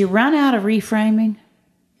 Did you run out of reframing?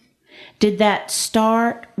 Did that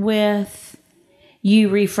start with you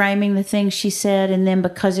reframing the things she said, and then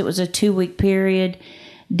because it was a 2-week period,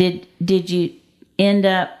 did you end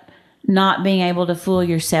up not being able to fool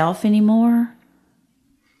yourself anymore?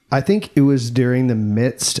 I think it was during the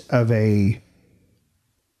midst of a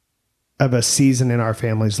season in our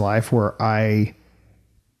family's life where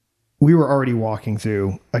we were already walking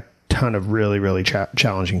through a ton of really, really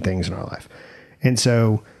challenging things in our life. And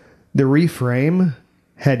so the reframe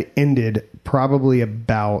had ended probably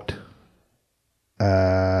about,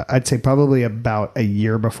 I'd say probably about a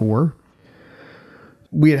year before.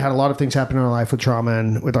 We had a lot of things happen in our life with trauma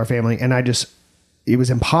and with our family. And it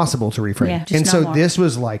was impossible to reframe. Yeah, and so this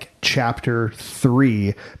was like chapter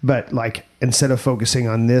 3, but like, instead of focusing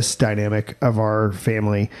on this dynamic of our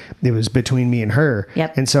family, it was between me and her.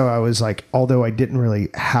 Yep. And so I was like, although I didn't really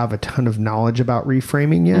have a ton of knowledge about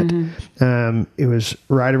reframing yet, it was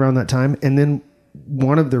right around that time. And then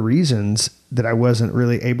one of the reasons that I wasn't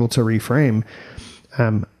really able to reframe,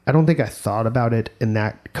 I don't think I thought about it in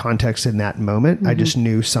that context in that moment. I just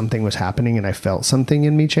knew something was happening and I felt something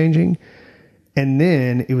in me changing. And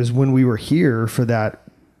then it was when we were here for that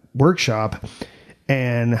workshop,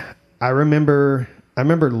 and I remember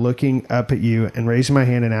looking up at you and raising my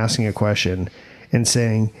hand and asking a question and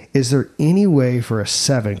saying, is there any way for a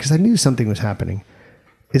 7, because I knew something was happening,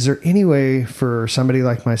 is there any way for somebody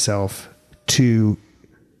like myself to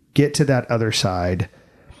get to that other side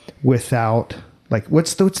without, like,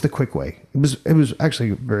 what's the quick way? It was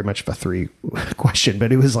actually very much of a 3 question,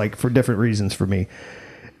 but it was like for different reasons for me.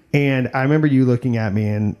 And I remember you looking at me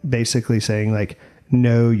and basically saying like,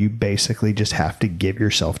 no, you basically just have to give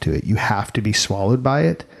yourself to it. You have to be swallowed by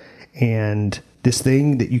it. And this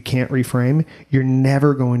thing that you can't reframe, you're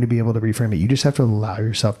never going to be able to reframe it. You just have to allow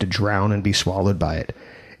yourself to drown and be swallowed by it.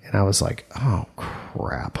 And I was like, oh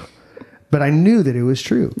crap. But I knew that it was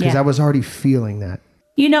true because I was already feeling that.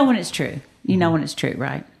 You know when it's true. You know when it's true,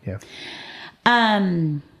 right? Yeah.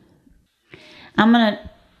 I'm going to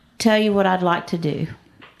tell you what I'd like to do,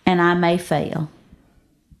 and I may fail.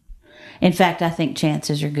 In fact, I think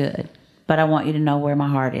chances are good, but I want you to know where my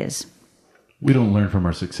heart is. We don't learn from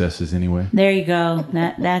our successes anyway. There you go.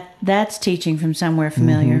 That's teaching from somewhere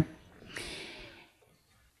familiar.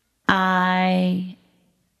 I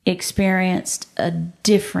experienced a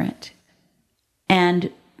different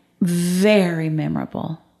and very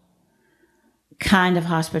memorable kind of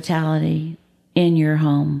hospitality in your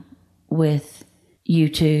home with you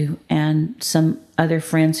two and some other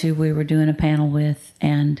friends who we were doing a panel with.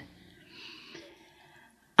 And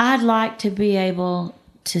I'd like to be able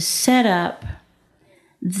to set up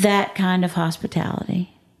that kind of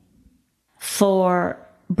hospitality for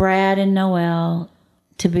Brad and Noelle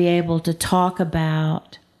to be able to talk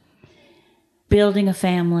about building a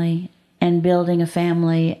family and building a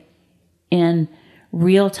family in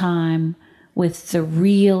real time with the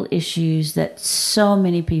real issues that so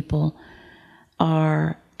many people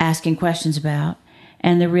are asking questions about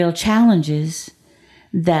and the real challenges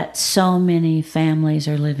that so many families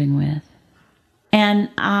are living with. And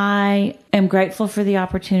I am grateful for the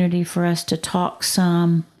opportunity for us to talk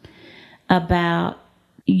some about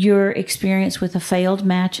your experience with a failed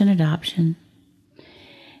match and adoption.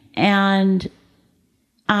 And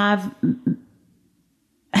I've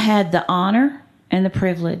had the honor and the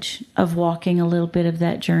privilege of walking a little bit of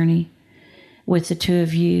that journey with the two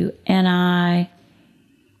of you. And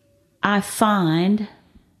I find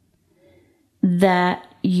that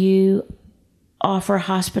you offer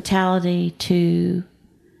hospitality to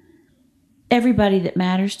everybody that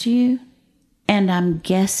matters to you. And I'm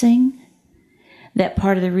guessing that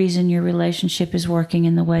part of the reason your relationship is working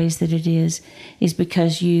in the ways that it is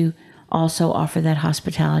because you also offer that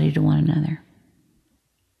hospitality to one another.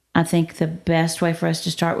 I think the best way for us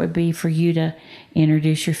to start would be for you to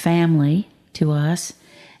introduce your family to us,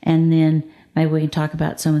 and then maybe we can talk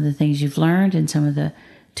about some of the things you've learned and some of the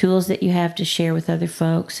tools that you have to share with other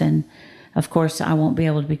folks. And of course, I won't be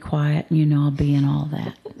able to be quiet. You know, I'll be in all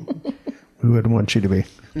that. We wouldn't want you to be.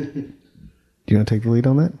 Do you want to take the lead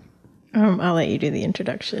on that? I'll let you do the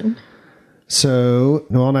introduction. So,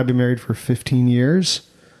 Noelle and I have been married for 15 years.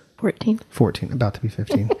 14, about to be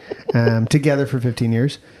 15. Together for 15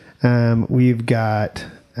 years. We've got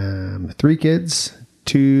 3 kids,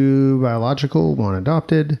 2 biological, 1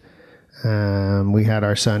 adopted. We had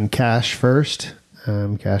our son Cash first.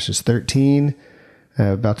 Cash is 13,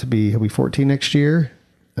 he'll be 14 next year.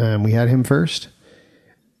 We had him first.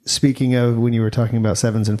 Speaking of when you were talking about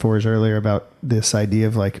 7s and 4s earlier about this idea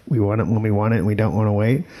of like, we want it when we want it and we don't want to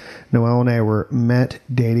wait. Noelle and I were met,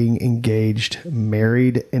 dating, engaged,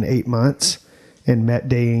 married in 8 months, and met,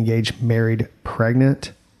 dating, engaged, married,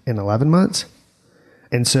 pregnant in 11 months.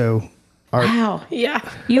 And so wow. Yeah.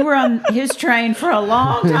 You were on his train for a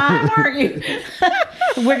long time, aren't you?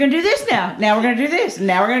 We're going to do this now. Now we're going to do this.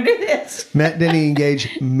 Now we're going to do this. met, dating,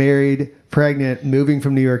 engaged, married, pregnant, moving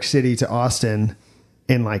from New York City to Austin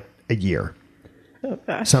in like a year. Oh,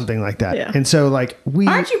 gosh. Something like that. Yeah. And so like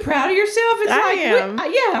aren't you proud of yourself? It's I am.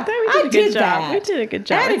 I did that. We did a good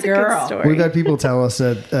job. That It's a girl. a good story. we've had people tell us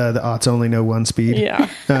that the Otts only know 1 speed. Yeah.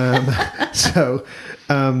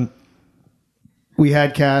 We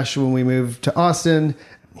had Cash when we moved to Austin.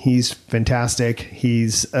 He's fantastic.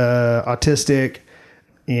 He's autistic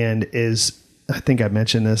and I think I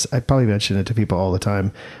mentioned this. I probably mention it to people all the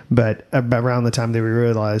time, but around the time that we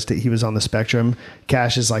realized that he was on the spectrum,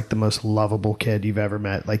 Cash is like the most lovable kid you've ever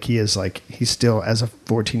met. Like he's still, as a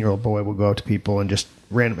 14-year-old boy, will go up to people and just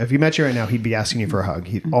random. If he met you right now, he'd be asking you for a hug.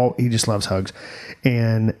 He just loves hugs.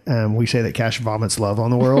 And we say that Cash vomits love on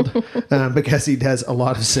the world because he has a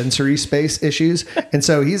lot of sensory space issues. And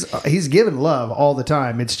so he's given love all the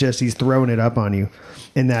time. It's just, he's throwing it up on you.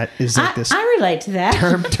 And that is like this. I relate to that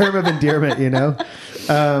term of endearment, you know.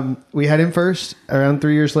 We had him first. Around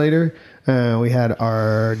 3 years later, we had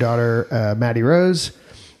our daughter Maddie Rose.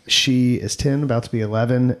 She is 10, about to be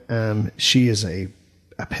 11. She is a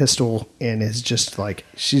pistol and is just like,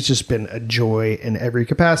 she's just been a joy in every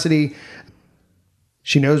capacity.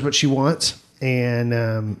 She knows what she wants,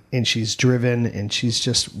 and she's driven, and she's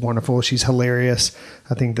just wonderful. She's hilarious.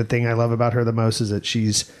 I think the thing I love about her the most is that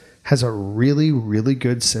has a really, really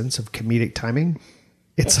good sense of comedic timing.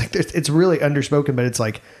 It's like, it's really underspoken, but it's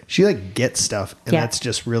like, she like gets stuff, and that's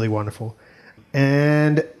just really wonderful.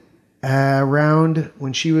 And around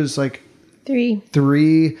when she was like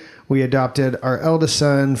 3, we adopted our eldest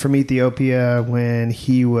son from Ethiopia when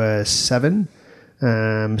he was 7.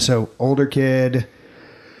 So older kid,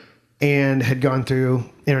 and had gone through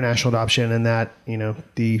international adoption and that, you know,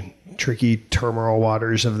 the tricky turmoil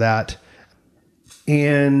waters of that.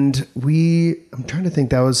 And I'm trying to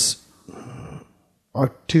think, that was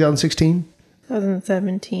 2016?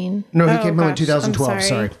 2017. No, he Oh, came home in gosh, 2012. I'm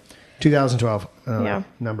Sorry. 2012 Yeah.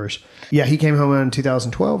 numbers. Yeah, he came home in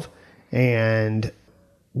 2012 and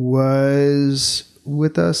was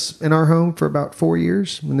with us in our home for about 4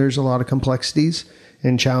 years. And there's a lot of complexities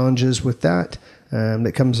and challenges with that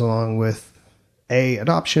that comes along with A,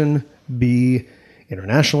 adoption, B,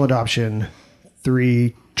 international adoption,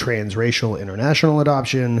 3, transracial international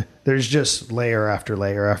adoption. There's just layer after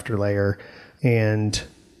layer after layer, and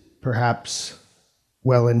perhaps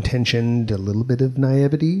well-intentioned, a little bit of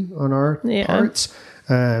naivety on our parts,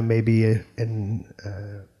 maybe in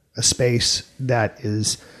a space that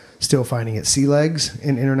is still finding its sea legs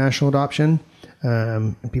in international adoption.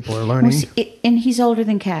 And people are learning. And he's older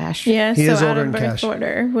than Cash. Yeah, He so is out older of than birth Cash.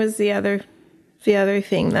 order was the other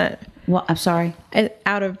thing that. Well, I'm sorry.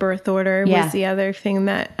 Out of birth order Yeah. was the other thing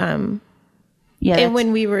that. Yeah. And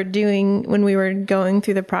when we were going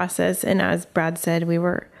through the process, and as Brad said, we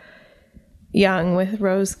were young with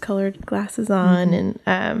rose-colored glasses on,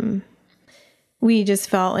 and we just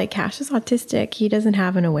felt like Cash is autistic. He doesn't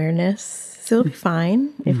have an awareness, so it'll be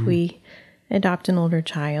fine if we adopt an older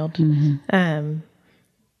child.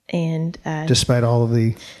 Despite all of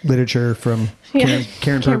the literature from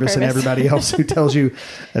Karen Purvis and everybody else who tells you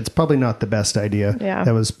that's probably not the best idea. Yeah.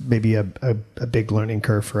 That was maybe a big learning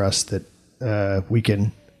curve for us that we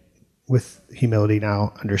can, with humility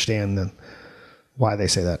now, understand why they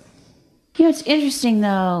say that. It's interesting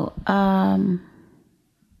though.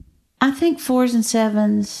 I think 4s and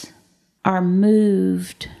 7s are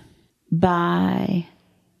moved by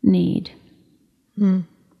need.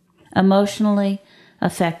 Emotionally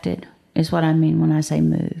affected is what I mean when I say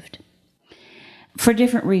moved. For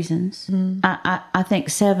different reasons. I think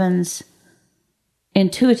 7s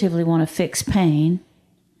intuitively want to fix pain.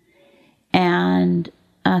 And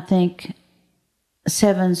I think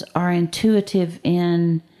 7s are intuitive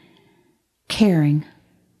in caring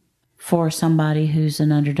for somebody who's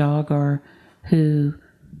an underdog or who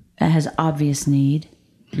has obvious need.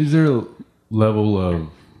 Is there a level of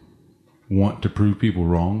want to prove people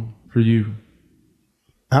wrong for you?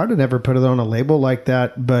 I would have never put it on a label like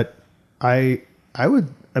that, but I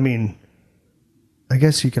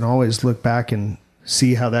guess you can always look back and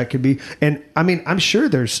see how that could be. And I mean, I'm sure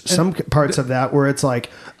there's some parts of that where it's like,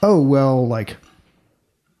 oh, well, like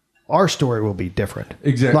our story will be different.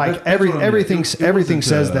 Exactly. Like That's what I mean. everything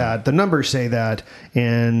says that. The numbers say that,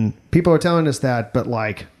 and people are telling us that, but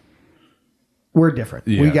like we're different.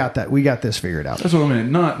 Yeah. We got that. We got this figured out. That's what I mean.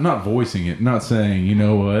 Not voicing it, not saying, you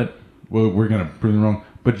know what, well, we're going to prove them wrong,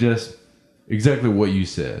 but just exactly what you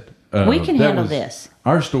said. We can handle this.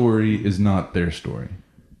 Our story is not their story.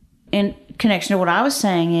 In connection to what I was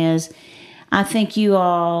saying is, I think you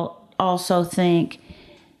all also think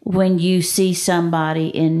when you see somebody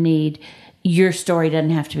in need, your story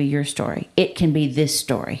doesn't have to be your story. It can be this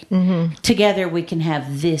story. Together we can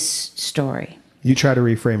have this story. You try to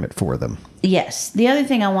reframe it for them. Yes. The other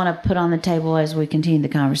thing I want to put on the table as we continue the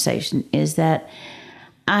conversation is that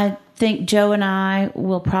I think Joe and I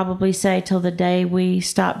will probably say till the day we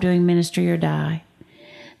stop doing ministry or die,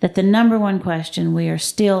 that the number one question we are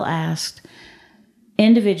still asked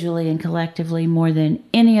individually and collectively more than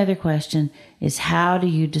any other question is, how do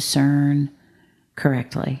you discern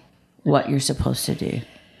correctly what you're supposed to do?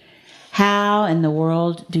 How in the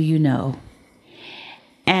world do you know?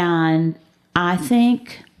 And I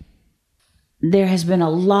think there has been a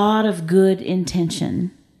lot of good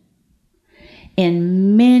intention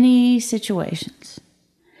in many situations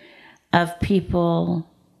of people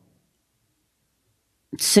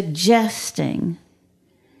suggesting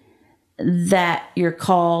that you're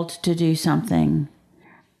called to do something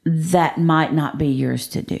that might not be yours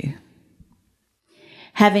to do.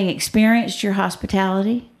 Having experienced your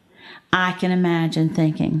hospitality, I can imagine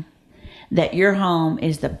thinking that your home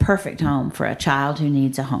is the perfect home for a child who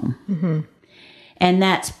needs a home. And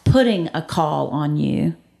that's putting a call on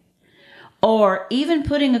you, or even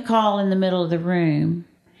putting a call in the middle of the room.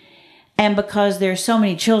 And because there's so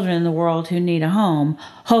many children in the world who need a home,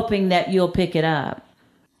 hoping that you'll pick it up.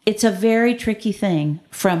 It's a very tricky thing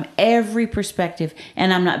from every perspective.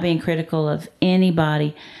 And I'm not being critical of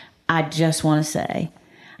anybody. I just want to say,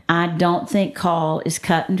 I don't think call is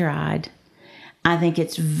cut and dried. I think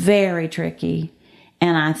it's very tricky.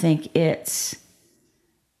 And I think it's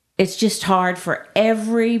just hard for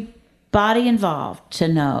everybody involved to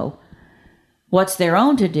know what's their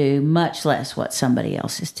own to do, much less what somebody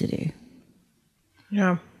else is to do.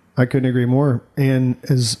 Yeah. I couldn't agree more. And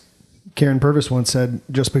as Karen Purvis once said,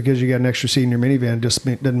 just because you got an extra seat in your minivan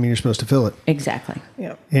doesn't mean you're supposed to fill it. Exactly.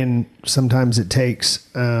 Yeah. And sometimes it takes,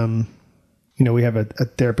 we have a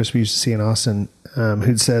therapist we used to see in Austin,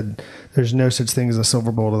 who'd said, there's no such thing as a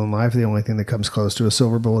silver bullet in life. The only thing that comes close to a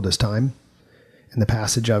silver bullet is time and the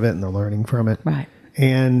passage of it and the learning from it. Right.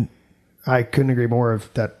 And I couldn't agree more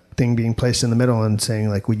of that thing being placed in the middle and saying,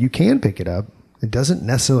 like, well, you can pick it up. It doesn't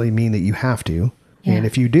necessarily mean that you have to. Yeah. And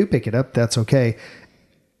if you do pick it up, that's okay.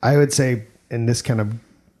 I would say, and this kind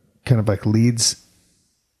of like leads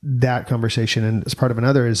that conversation, and as part of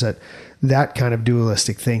another, is that kind of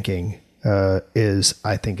dualistic thinking is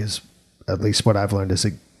at least what I've learned, is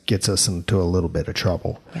it gets us into a little bit of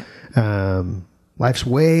trouble. Yeah. Life's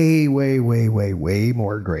way, way, way, way, way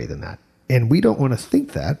more gray than that. And we don't want to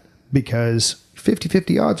think that, because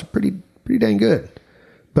 50-50 odds are pretty dang good.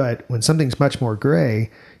 But when something's much more gray,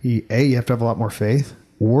 you have to have a lot more faith,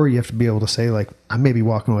 or you have to be able to say, like, I may be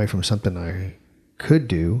walking away from something I could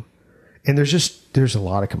do. And there's a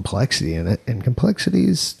lot of complexity in it. And complexity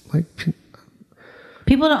is like,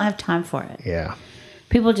 people don't have time for it. Yeah.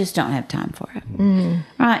 People just don't have time for it. Mm.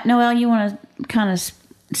 All right, Noelle, you want to kind of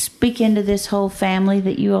speak into this whole family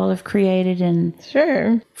that you all have created, and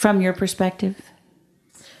sure, from your perspective?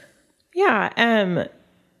 Yeah.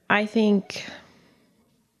 I think,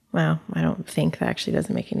 well, I don't think, that actually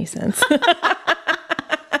doesn't make any sense. Based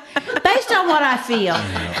on what I feel.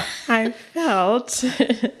 I felt.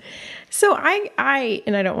 So I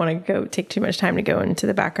don't want to take too much time to go into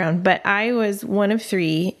the background, but I was one of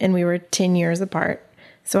 3 and we were 10 years apart.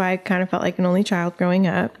 So I kind of felt like an only child growing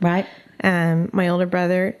up. Right. My older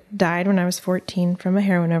brother died when I was 14 from a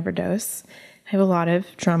heroin overdose. I have a lot of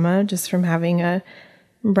trauma just from having a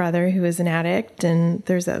brother who is an addict, and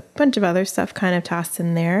there's a bunch of other stuff kind of tossed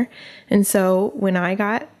in there. And so when I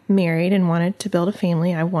got married and wanted to build a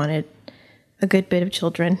family, I wanted a good bit of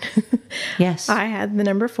children. Yes. I had the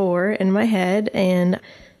number 4 in my head, and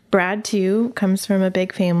Brad too comes from a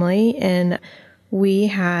big family, and we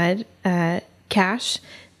had cash.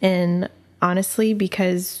 And honestly,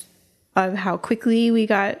 because of how quickly we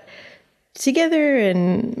got together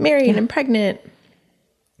and married and pregnant,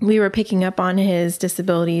 we were picking up on his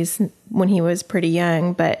disabilities when he was pretty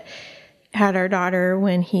young, but had our daughter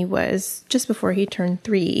when he was just before he turned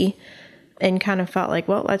 3, and kind of felt like,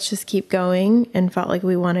 well, let's just keep going, and felt like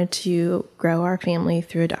we wanted to grow our family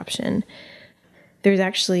through adoption. There's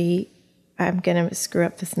actually, I'm going to screw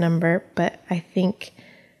up this number, but I think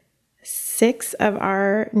 6 of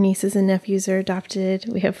our nieces and nephews are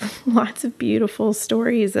adopted. We have lots of beautiful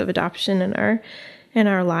stories of adoption in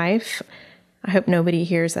our life. I hope nobody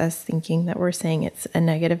hears us thinking that we're saying it's a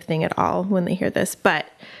negative thing at all when they hear this, but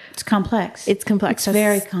it's complex. It's complex. It's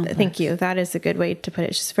very complex. Thank you. That is a good way to put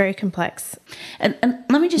it. It's just very complex. And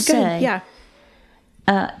let me just say,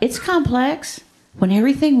 it's complex when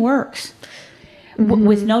everything works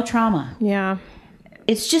with no trauma. Yeah.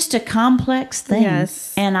 It's just a complex thing.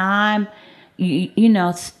 Yes. And I'm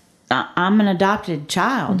an adopted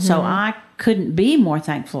child, so I couldn't be more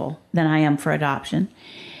thankful than I am for adoption.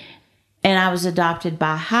 And I was adopted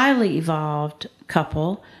by a highly evolved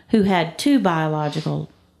couple who had 2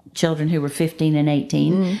 biological children who were 15 and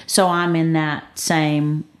 18. Mm-hmm. So I'm in that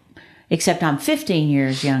same, except I'm 15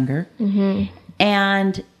 years younger. Mm-hmm.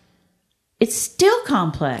 And it's still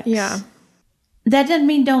complex. Yeah. That doesn't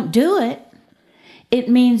mean don't do it. It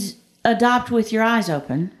means adopt with your eyes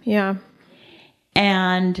open. Yeah.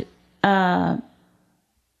 And I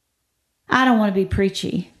don't want to be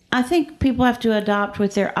preachy. I think people have to adopt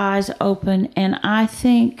with their eyes open, and I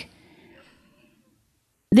think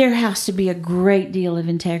there has to be a great deal of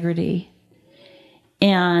integrity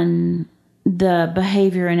in the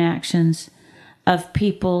behavior and actions of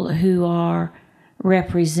people who are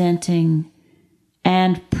representing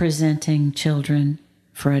and presenting children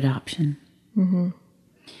for adoption. Mm-hmm.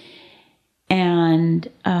 And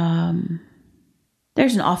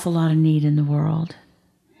there's an awful lot of need in the world.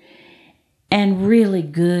 And really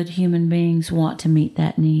good human beings want to meet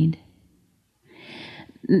that need.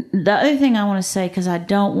 The other thing I want to say, because I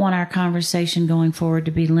don't want our conversation going forward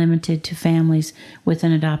to be limited to families with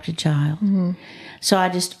an adopted child. Mm-hmm. So I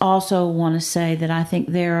just also want to say that I think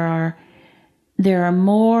there are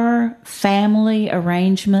more family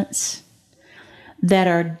arrangements that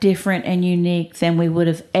are different and unique than we would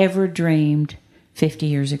have ever dreamed 50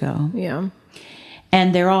 years ago. Yeah.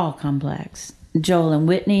 And they're all complex. Joel and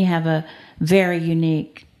Whitney have a very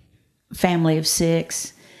unique family of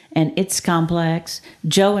 6, and it's complex.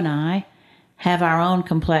 Joe and I have our own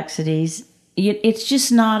complexities. It's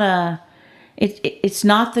just not it's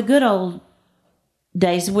not the good old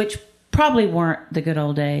days, which probably weren't the good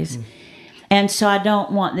old days. Mm. And so I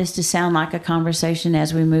don't want this to sound like a conversation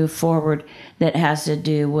as we move forward that has to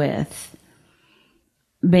do with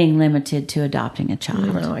being limited to adopting a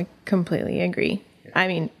child. No, I completely agree. I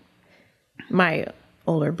mean, my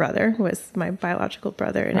older brother was my biological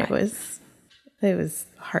brother, and it was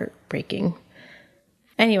heartbreaking.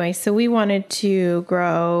 Anyway, so we wanted to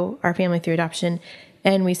grow our family through adoption,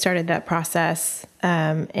 and we started that process.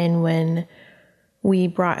 And when we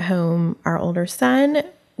brought home our older son,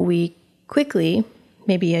 we quickly,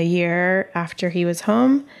 maybe a year after he was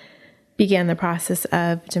home, began the process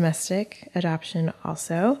of domestic adoption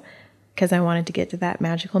also, because I wanted to get to that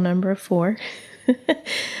magical number of 4.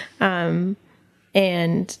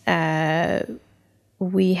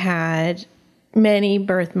 We had many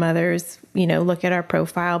birth mothers, look at our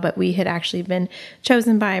profile, but we had actually been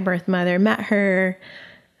chosen by a birth mother, met her.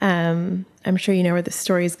 I'm sure you know where the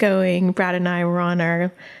story's going. Brad and I were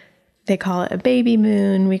on they call it a baby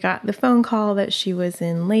moon. We got the phone call that she was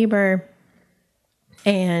in labor,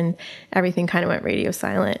 and everything kind of went radio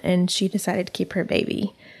silent, and she decided to keep her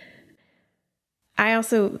baby. I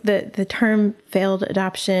also, the term failed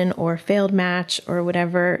adoption or failed match or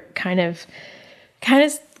whatever kind of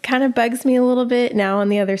bugs me a little bit now on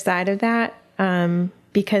the other side of that,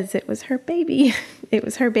 because it was her baby. It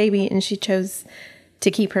was her baby, and she chose to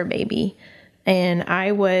keep her baby. And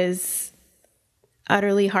I was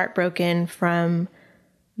utterly heartbroken from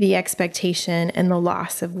the expectation and the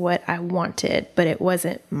loss of what I wanted, but it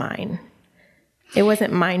wasn't mine. It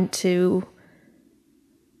wasn't mine.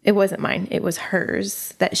 It was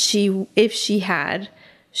hers, that if she had,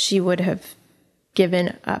 she would have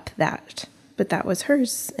given up that, but that was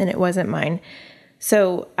hers and it wasn't mine.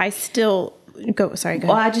 So I still go ahead.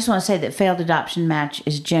 Well, I just want to say that failed adoption match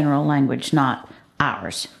is general language, not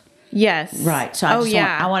ours. Yes. Right. So I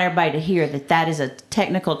want everybody to hear that is a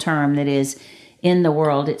technical term that is in the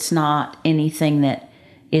world. It's not anything that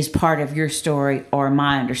is part of your story or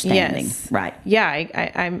my understanding. Yes. Right.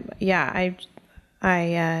 Yeah.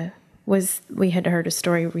 We had heard a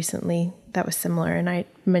story recently that was similar, and I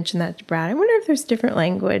mentioned that to Brad. I wonder if there's different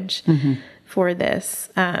language for this.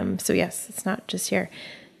 So yes, it's not just here.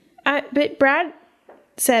 But Brad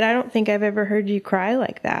said, I don't think I've ever heard you cry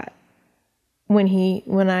like that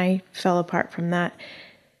when I fell apart from that.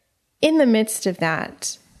 In the midst of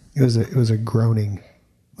that, it was a groaning.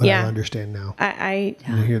 I understand now. I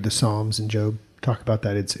hear the Psalms and Job talk about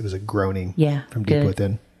that. It was a groaning from deep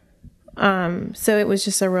within. So it was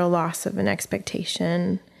just a real loss of an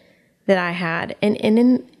expectation that I had. And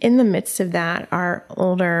in the midst of that, our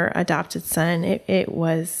older adopted son, it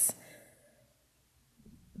was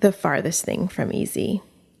the farthest thing from easy.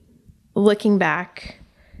 Looking back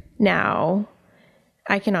now,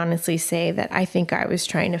 I can honestly say that I think I was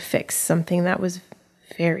trying to fix something that was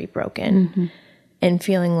very broken and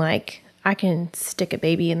feeling like I can stick a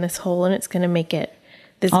baby in this hole and it's going to make it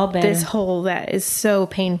this hole that is so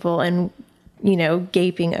painful and,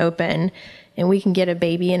 gaping open, and we can get a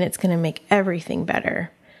baby and it's going to make everything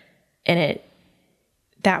better. And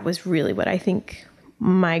that was really what I think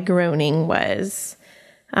my groaning was.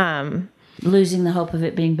 Losing the hope of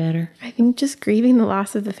it being better. I think just grieving the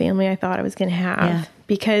loss of the family I thought I was going to have,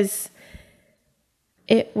 because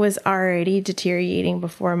it was already deteriorating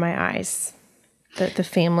before my eyes. The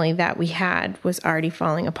family that we had was already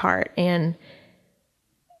falling apart, and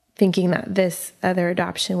thinking that this other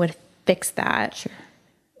adoption would fix that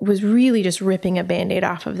was really just ripping a Band-Aid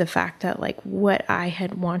off of the fact that what I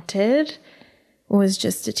had wanted was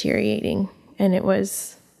just deteriorating, and it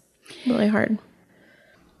was really hard.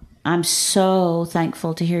 I'm so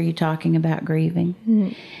thankful to hear you talking about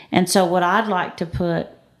grieving. And so what I'd like to put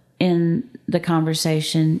in the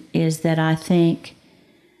conversation is that I think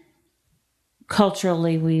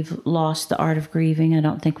culturally we've lost the art of grieving. I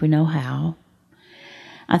don't think we know how.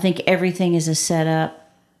 I think everything is a setup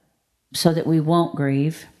so that we won't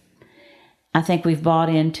grieve. I think we've bought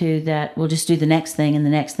into that we'll just do the next thing and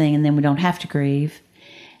the next thing, and then we don't have to grieve.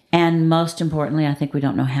 And most importantly, I think we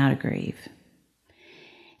don't know how to grieve.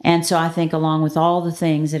 And so I think along with all the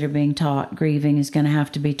things that are being taught, grieving is going to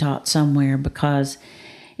have to be taught somewhere, because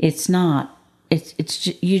it's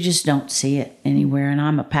you just don't see it anywhere. And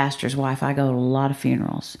I'm a pastor's wife. I go to a lot of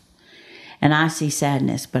funerals and I see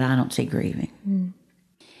sadness, but I don't see grieving.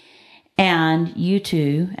 And you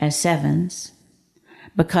two, as sevens,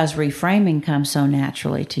 because reframing comes so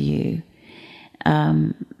naturally to you,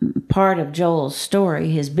 part of Joel's story,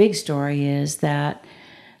 his big story, is that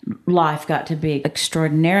life got to be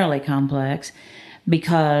extraordinarily complex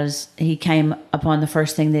because he came upon the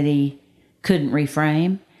first thing that he couldn't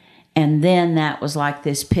reframe. And then that was like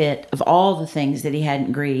this pit of all the things that he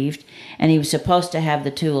hadn't grieved. And he was supposed to have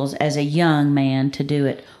the tools as a young man to do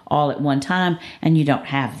it all at one time, and you don't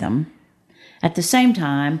have them. At the same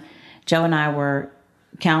time, Joe and I were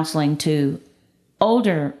counseling two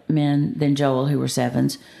older men than Joel who were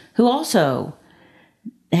 7s who also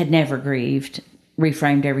had never grieved,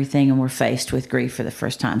 reframed everything, and were faced with grief for the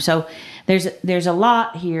first time. So there's a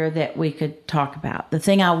lot here that we could talk about. The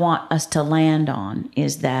thing I want us to land on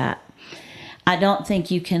is that I don't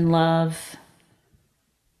think you can love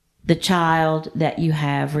the child that you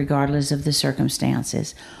have regardless of the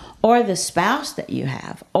circumstances, or the spouse that you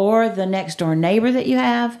have, or the next door neighbor that you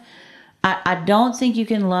have. I don't think you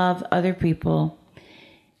can love other people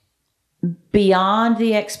beyond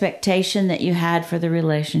the expectation that you had for the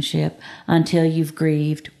relationship until you've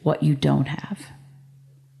grieved what you don't have.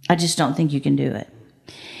 I just don't think you can do it.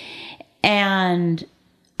 And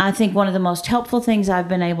I think one of the most helpful things I've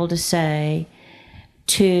been able to say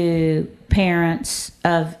to parents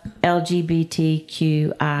of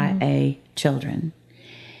LGBTQIA children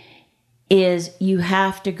is you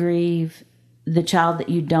have to grieve the child that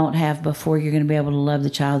you don't have before you're going to be able to love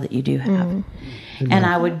the child that you do have. Mm-hmm. And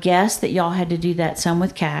I would guess that y'all had to do that some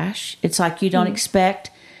with Cash. It's like you don't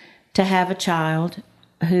expect to have a child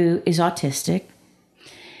who is autistic.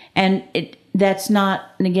 And that's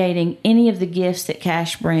not negating any of the gifts that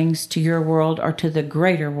Cash brings to your world or to the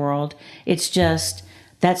greater world. It's just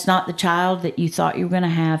that's not the child that you thought you were going to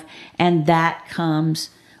have. And that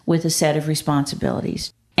comes with a set of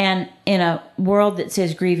responsibilities. And in a world that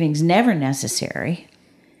says grieving's never necessary,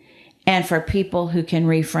 and for people who can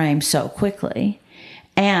reframe so quickly,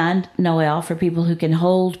 and Noelle, for people who can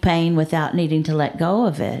hold pain without needing to let go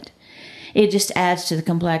of it, it just adds to the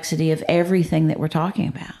complexity of everything that we're talking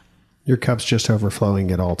about. Your cup's just overflowing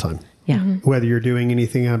at all time. Yeah. Mm-hmm. Whether you're doing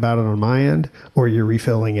anything about it on my end or you're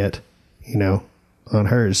refilling it, on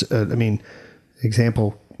hers.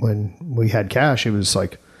 Example, when we had Cash, it was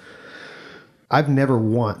like, I've never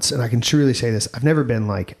once, and I can truly say this, I've never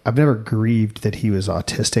grieved that he was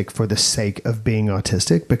autistic for the sake of being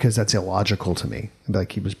autistic, because that's illogical to me. I'd be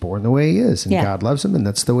like, he was born the way he is, and God loves him, and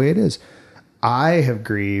that's the way it is. I have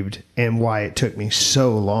grieved, and why it took me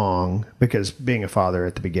so long, because being a father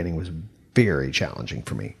at the beginning was very challenging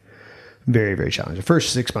for me. Very, very challenging. The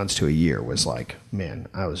first 6 months to a year was like, man,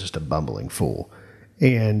 I was just a bumbling fool.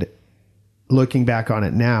 And looking back on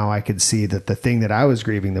it now, I could see that the thing that I was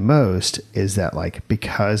grieving the most is that, like,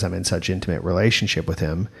 because I'm in such intimate relationship with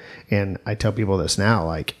him, and I tell people this now,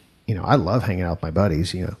 like, I love hanging out with my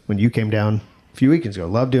buddies. When you came down a few weekends ago,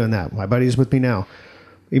 love doing that. My buddy's with me now.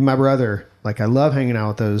 Even my brother, like, I love hanging out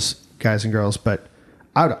with those guys and girls, but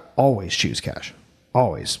I would always choose Cash.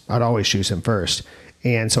 Always. I'd always choose him first.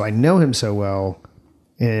 And so I know him so well,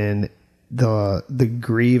 and the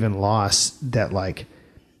grief and loss that, like,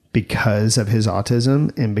 because of his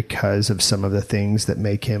autism and because of some of the things that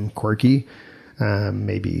make him quirky,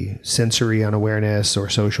 maybe sensory unawareness or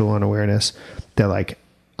social unawareness, that, like,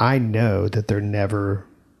 I know that they're never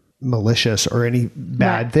malicious or any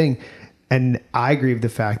bad thing. And I grieve the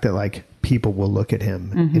fact that, like, people will look at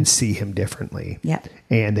him and see him differently. Yep.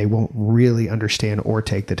 And they won't really understand or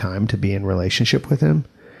take the time to be in relationship with him.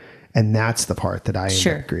 And that's the part that I end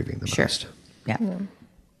up grieving the most. Yeah.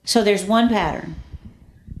 So there's one pattern.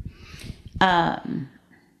 And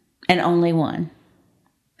only one.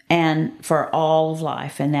 And for all of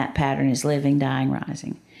life, and that pattern is living, dying,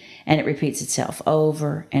 rising. And it repeats itself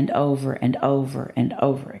over and over and over and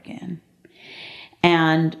over again.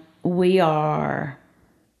 And we are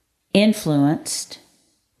influenced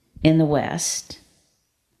in the West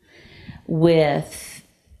with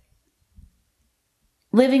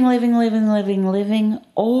living,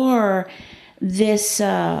 or this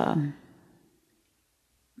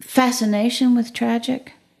fascination with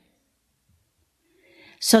tragic,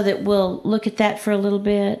 so that we'll look at that for a little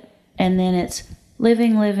bit, and then it's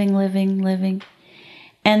living.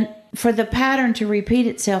 And for the pattern to repeat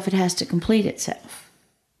itself, it has to complete itself,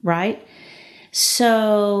 right?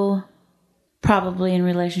 So probably in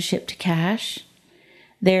relationship to Cash,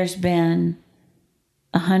 there's been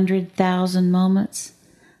 100,000 moments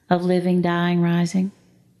of living, dying, rising,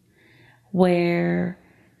 where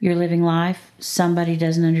you're living life, somebody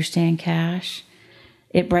doesn't understand Cash,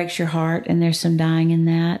 it breaks your heart, and there's some dying in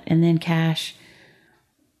that. And then Cash,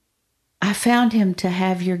 I found him to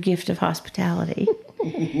have your gift of hospitality.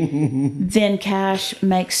 Then Cash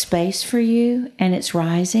makes space for you, and it's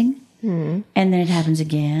rising. And then it happens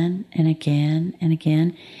again and again and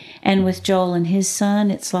again. And with Joel and his son,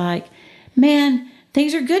 it's like, man,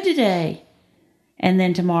 things are good today. And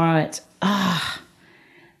then tomorrow it's,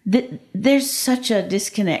 there's such a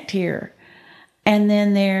disconnect here. And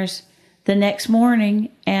then there's the next morning,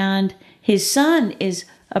 and his son is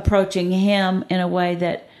approaching him in a way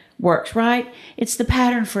that works, right? It's the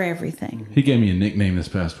pattern for everything. He gave me a nickname this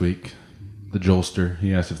past week, the Jolster.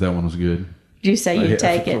 He asked if that one was good. you say you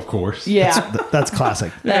take it? Of course. Yeah. That's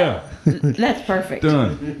classic. That's perfect.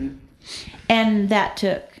 Done. And that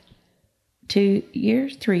took 2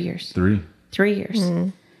 years, 3 years? 3. 3 years. Mm-hmm.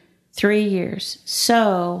 3 years.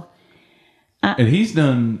 So. And he's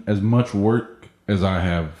done as much work as I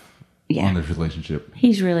have on this relationship.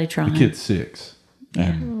 He's really trying. The kid's 6.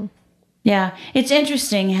 Yeah. Yeah. It's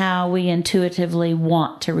interesting how we intuitively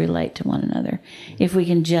want to relate to one another if we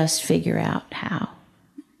can just figure out how,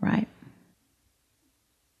 right?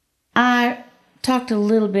 I talked a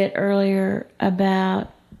little bit earlier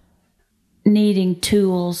about needing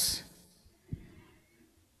tools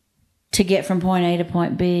to get from point A to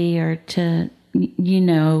point B, or to,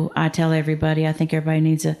 I tell everybody, I think everybody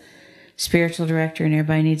needs a spiritual director and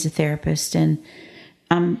everybody needs a therapist. And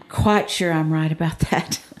I'm quite sure I'm right about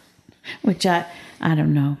that, which I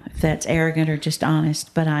don't know if that's arrogant or just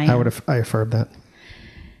honest, but I am. I affirm that.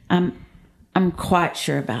 I'm quite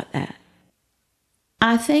sure about that.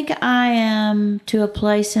 I think I am to a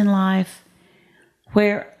place in life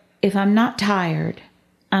where if I'm not tired,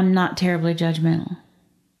 I'm not terribly judgmental.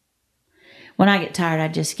 When I get tired, I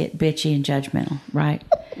just get bitchy and judgmental, right?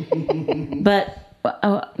 But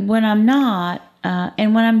when I'm not,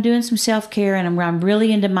 and when I'm doing some self-care and I'm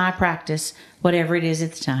really into my practice, whatever it is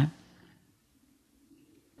at the time,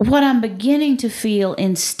 what I'm beginning to feel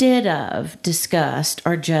instead of disgust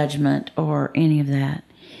or judgment or any of that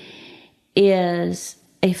is,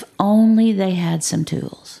 if only they had some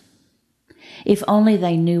tools. If only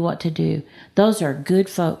they knew what to do. Those are good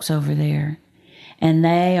folks over there, and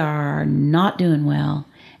they are not doing well,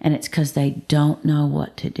 and it's because they don't know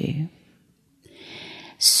what to do.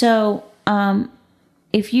 So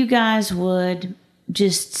if you guys would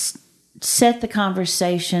just set the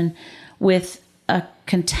conversation with a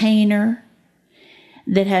container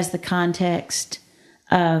that has the context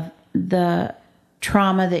of the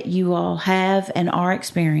trauma that you all have and are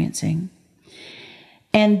experiencing.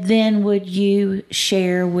 And then would you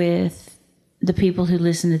share with the people who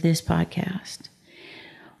listen to this podcast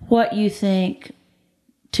what you think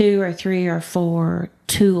 2 or 3 or 4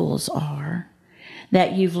 tools are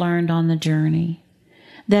that you've learned on the journey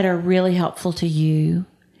that are really helpful to you,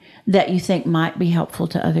 that you think might be helpful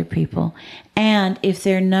to other people. And if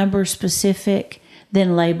they're number specific,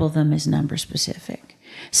 then label them as number specific.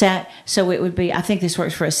 So it would be, I think this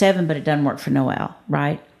works for a 7, but it doesn't work for Noelle,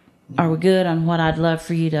 right? Are we good on what I'd love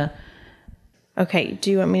for you to... Okay, do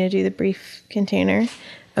you want me to do the brief container?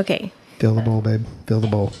 Okay. Fill the bowl, babe. Fill the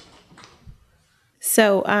bowl.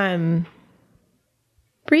 So,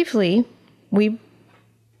 briefly, we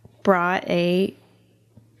brought a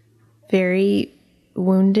very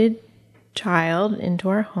wounded child into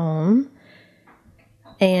our home,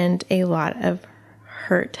 and a lot of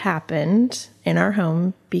hurt happened in our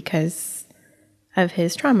home because of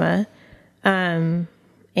his trauma.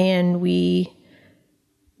 And we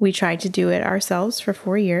tried to do it ourselves for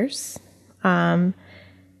 4 years. And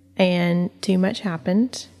too much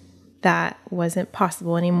happened. That wasn't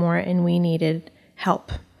possible anymore, and we needed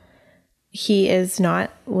help. He is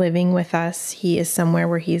not living with us. He is somewhere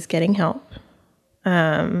where he's getting help.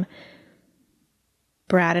 Brad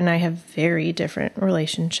and I have very different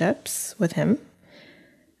relationships with him.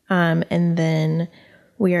 And then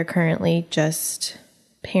we are currently just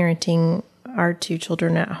parenting our 2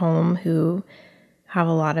 children at home who have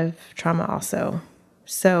a lot of trauma also.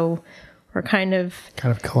 So we're kind of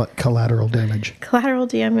collateral damage. Collateral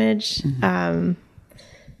damage. Mm-hmm.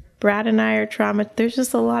 Brad and I are trauma. There's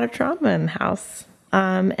just a lot of trauma in the house.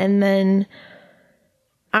 And then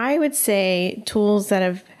I would say tools that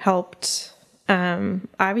have helped,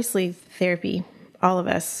 obviously therapy. All of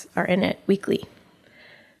us are in it weekly.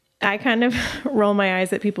 I kind of roll my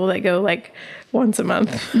eyes at people that go like once a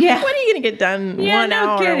month. Yeah. When are you going to get done? Yeah, 1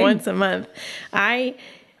 hour kidding. Once a month.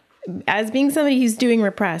 As being somebody who's doing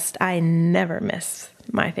repressed, I never miss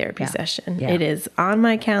my therapy session. Yeah. It is on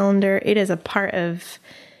my calendar. It is a part of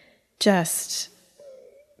just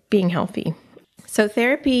being healthy. So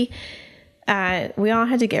therapy, we all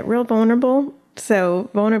had to get real vulnerable.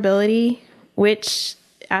 So vulnerability, which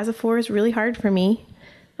as a 4 is really hard for me.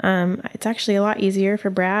 It's actually a lot easier for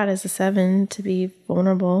Brad as a 7 to be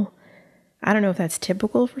vulnerable. I don't know if that's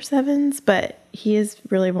typical for 7s, but he is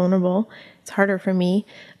really vulnerable. It's harder for me.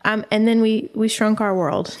 And then we shrunk our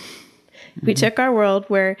world. Mm-hmm. We took our world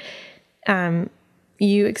where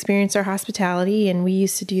you experienced our hospitality, and we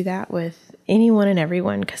used to do that with anyone and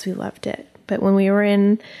everyone because we loved it. But when we were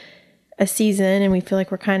in a season and we feel like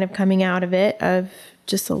we're kind of coming out of it,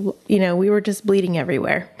 we were just bleeding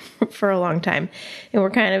everywhere for a long time. And we're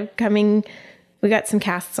kind of we got some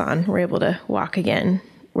casts on. We're able to walk again.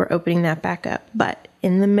 we're opening that back up. But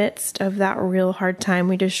in the midst of that real hard time,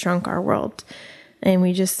 we just shrunk our world, and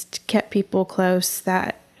we just kept people close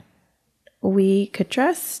that we could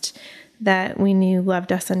trust, that we knew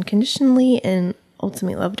loved us unconditionally and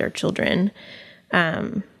ultimately loved our children.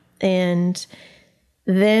 And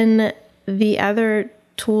then the other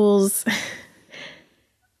tools,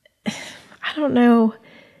 I don't know,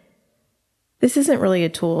 this isn't really a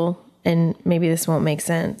tool, and maybe this won't make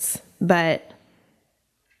sense, but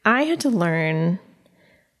I had to learn,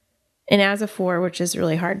 and as a 4, which is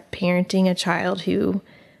really hard, parenting a child who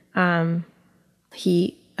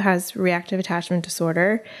he has reactive attachment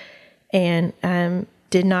disorder and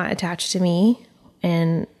did not attach to me,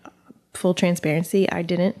 and full transparency, I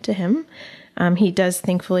didn't to him. He does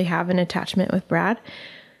thankfully have an attachment with Brad.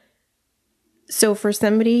 So for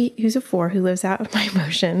somebody who's a 4 who lives out of my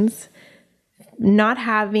emotions, not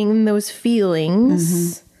having those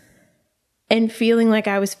feelings and feeling like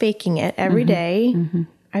I was faking it every day,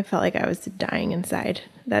 I felt like I was dying inside.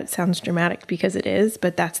 That sounds dramatic because it is,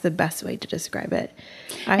 but that's the best way to describe it.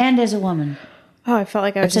 And as a woman. Oh, I felt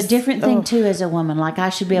like I was It's a different thing too as a woman. Like I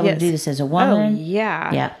should be able to do this as a woman. Oh,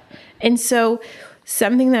 yeah. Yeah. And so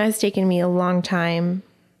something that has taken me a long time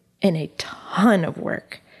and a ton of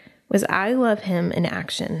work was I love him in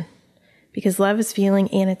action, because love is feeling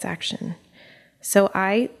and it's action. So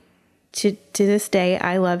to this day,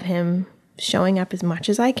 I love him showing up as much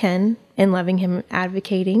as I can and loving him,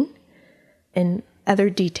 advocating, and other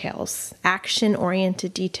details,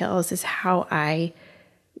 action-oriented details is how I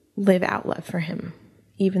live out love for him,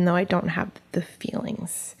 even though I don't have the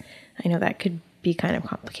feelings. I know that could be kind of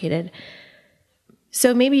complicated.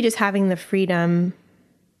 So maybe just having the freedom,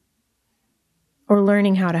 or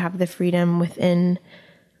learning how to have the freedom within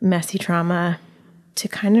messy trauma to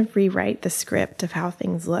kind of rewrite the script of how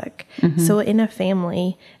things look. So in a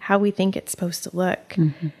family, how we think it's supposed to look,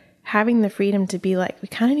 having the freedom to be like, we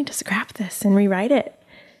kind of need to scrap this and rewrite it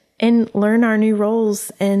and learn our new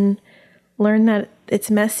roles and learn that it's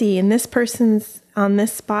messy and this person's on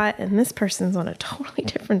this spot and this person's on a totally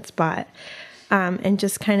different spot, and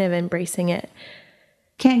just kind of embracing it.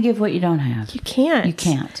 Can't give what you don't have. You can't. You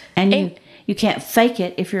can't. And you can't fake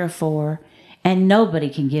it if you're a 4, and nobody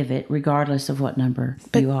can give it regardless of what number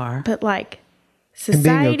you are. But like society.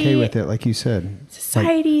 And being okay with it, like you said.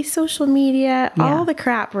 Society, social media, all the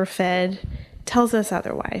crap we're fed tells us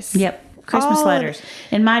otherwise. Yep. Christmas letters.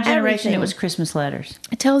 In my generation, everything. it was Christmas letters.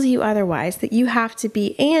 It tells you otherwise, that you have to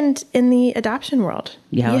be, and in the adoption world,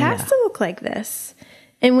 you have to look like this.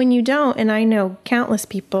 And when you don't, and I know countless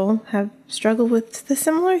people have struggled with the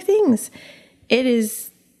similar things, it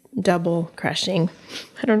is double crushing.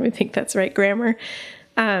 I don't even think that's right grammar.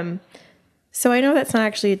 So I know that's not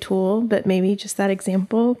actually a tool, but maybe just that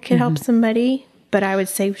example could help somebody. But I would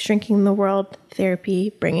say shrinking the world,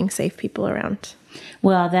 therapy, bringing safe people around.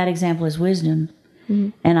 Well, that example is wisdom.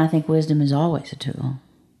 And I think wisdom is always a tool.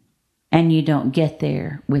 And you don't get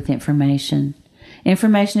there with information.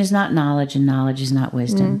 Information is not knowledge, and knowledge is not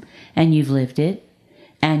wisdom. And you've lived it,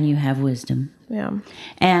 and you have wisdom. Yeah.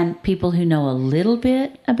 And people who know a little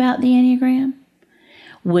bit about the Enneagram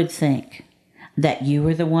would think that you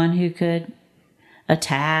were the one who could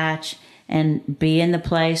attach and be in the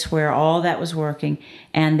place where all that was working,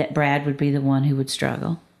 and that Brad would be the one who would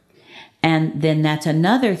struggle. And then that's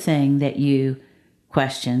another thing that you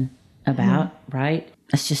question about, right?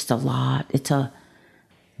 It's just a lot.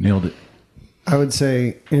 Nailed it. I would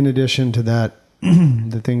say, in addition to that,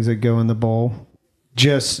 the things that go in the bowl,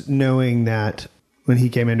 just knowing that when he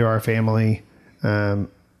came into our family,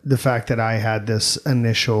 the fact that I had this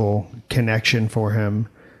initial connection for him.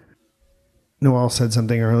 Noelle said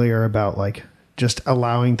something earlier about like just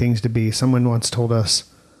allowing things to be. Someone once told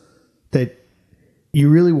us that you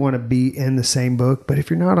really want to be in the same book, but if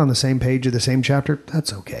you're not on the same page or the same chapter,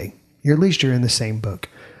 that's okay. At least you're in the same book.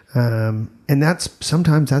 And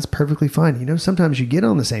sometimes that's perfectly fine. You know, sometimes you get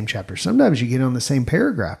on the same chapter. Sometimes you get on the same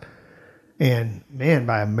paragraph. And man,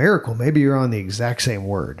 by a miracle, maybe you're on the exact same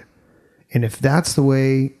word. And if that's the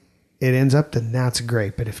way it ends up, then that's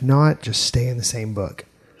great. But if not, just stay in the same book.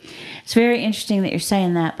 It's very interesting that you're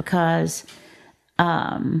saying that, because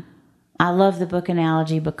I love the book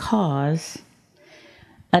analogy, because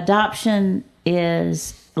adoption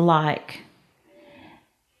is like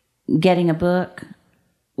getting a book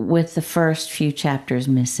with the first few chapters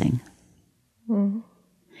missing. And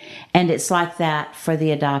it's like that for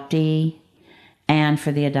the adoptee and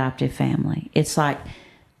for the adoptive family. It's like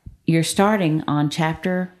you're starting on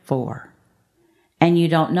chapter 4 and you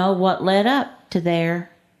don't know what led up to there.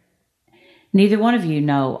 Neither one of you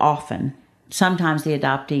know often. Sometimes the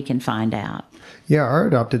adoptee can find out. Yeah, our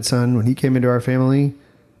adopted son, when he came into our family,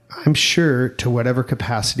 I'm sure to whatever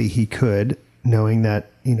capacity he could, knowing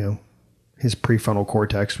that, his prefrontal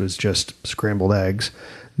cortex was just scrambled eggs,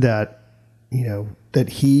 that, that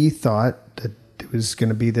he thought that it was going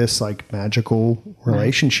to be this like magical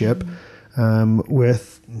relationship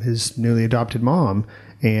with his newly adopted mom.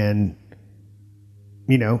 And,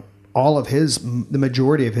 all of the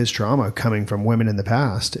majority of his trauma coming from women in the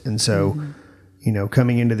past. And so,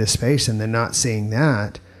 coming into this space and then not seeing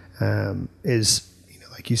that is,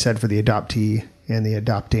 like you said, for the adoptee and the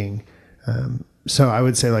adopting. So I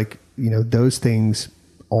would say like, those things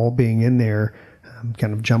all being in there,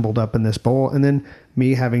 kind of jumbled up in this bowl. And then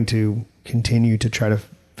me having to continue to try to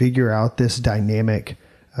figure out this dynamic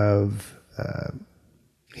of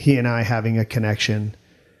he and I having a connection,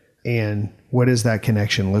 and what does that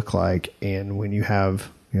connection look like? And when you have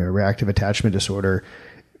reactive attachment disorder,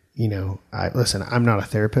 I'm not a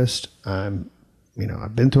therapist. I've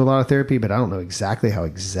been through a lot of therapy, but I don't know exactly how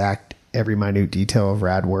every minute detail of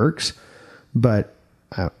RAD works. But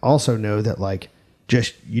I also know that like,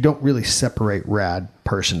 you don't really separate RAD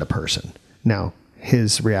person to person. Now,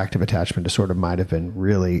 his reactive attachment disorder might have been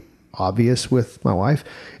really obvious with my wife,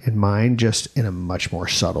 and mine just in a much more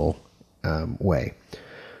subtle way.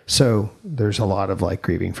 So there's a lot of like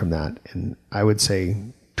grieving from that. And I would say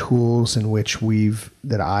tools in which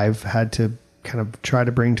that I've had to kind of try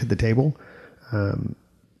to bring to the table.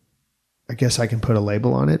 I guess I can put a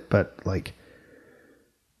label on it, but like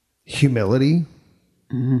humility.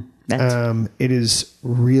 It is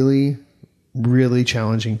really, really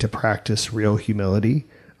challenging to practice real humility.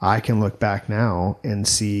 I can look back now and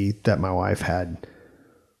see that my wife had,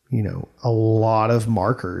 a lot of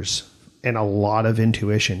markers and a lot of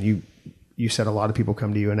intuition. You said a lot of people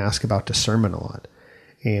come to you and ask about discernment a lot.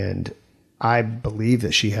 And I believe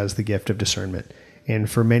that she has the gift of discernment. And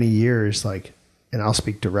for many years, like, and I'll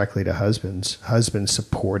speak directly to husbands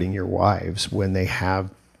supporting your wives when they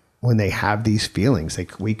have these feelings.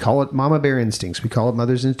 Like, we call it mama bear instincts. We call it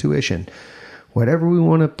mother's intuition. Whatever we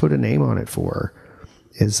want to put a name on it for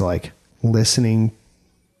is like listening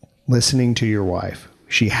to your wife.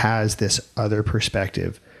 She has this other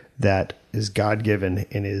perspective that is God-given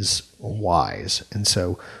and is wise. And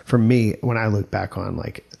so for me, when I look back on,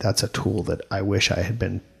 like, that's a tool that I wish I had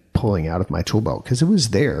been pulling out of my tool belt, because it was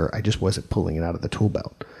there. I just wasn't pulling it out of the tool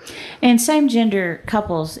belt. And same gender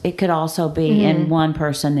couples, it could also be in one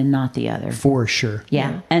person and not the other. For sure.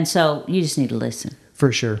 Yeah. And so you just need to listen.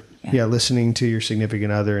 For sure. Yeah. Listening to your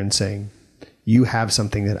significant other and saying, you have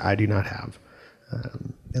something that I do not have,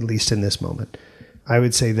 at least in this moment. I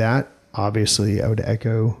would say that. Obviously, I would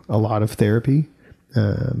echo a lot of therapy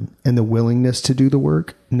and the willingness to do the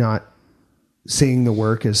work, not seeing the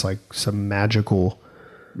work as like some magical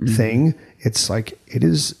thing. It's like, it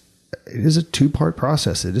is a 2-part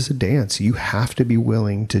process. It is a dance. You have to be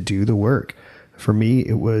willing to do the work. For me,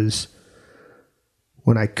 it was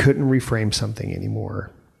when I couldn't reframe something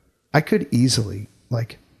anymore. I could easily,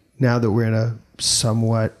 like, now that we're in a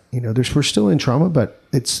somewhat, we're still in trauma, but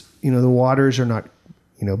it's, the waters are not,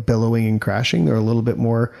 billowing and crashing. They're a little bit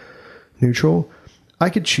more neutral.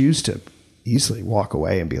 I could choose to easily walk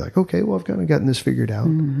away and be like, okay, well, I've kind of gotten this figured out.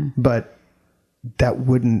 But that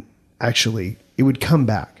wouldn't actually, it would come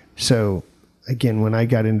back. So again, when I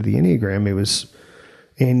got into the Enneagram, it was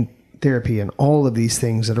in therapy, and all of these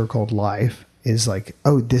things that are called life is like,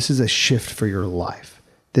 oh, this is a shift for your life.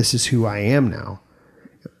 This is who I am now.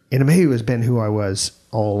 And it may have been who I was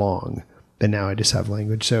all along, but now I just have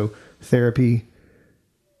language. So therapy,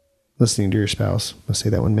 listening to your spouse, I'll say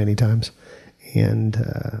that one many times. And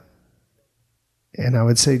I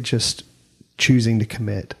would say just choosing to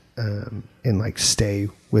commit and like stay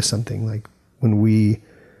with something. Like, when we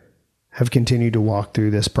have continued to walk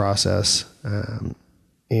through this process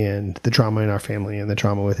and the trauma in our family and the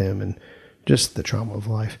trauma with him and just the trauma of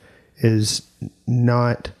life, is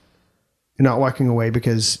not walking away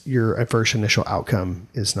because your first initial outcome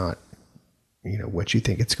is not, what you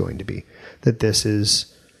think it's going to be. That this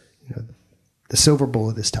is, the silver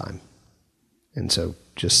bullet this time. And so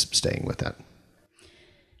just staying with that.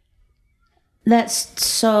 That's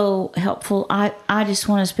so helpful. I just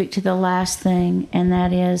want to speak to the last thing, and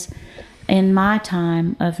that is, in my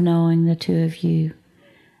time of knowing the two of you,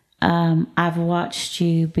 I've watched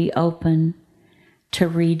you be open to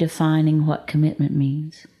redefining what commitment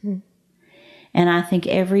means. And I think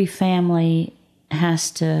every family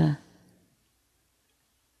has to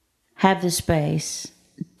have the space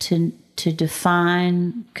to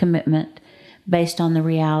define commitment based on the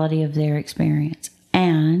reality of their experience.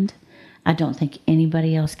 And I don't think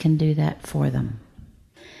anybody else can do that for them.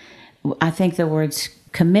 I think the words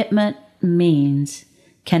commitment means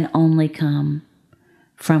can only come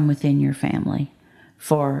from within your family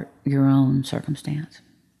for your own circumstance.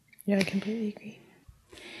 Yeah, I completely agree.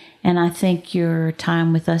 And I think your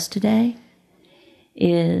time with us today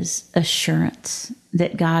is assurance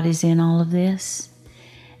that God is in all of this,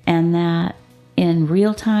 and that in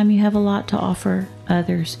real time you have a lot to offer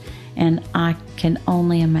others. And I can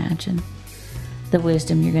only imagine the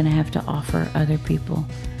wisdom you're going to have to offer other people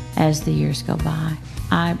as the years go by.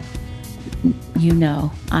 I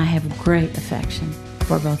have great affection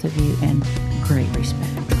for both of you and great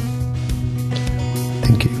respect.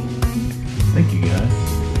 Thank you. Thank you, guys.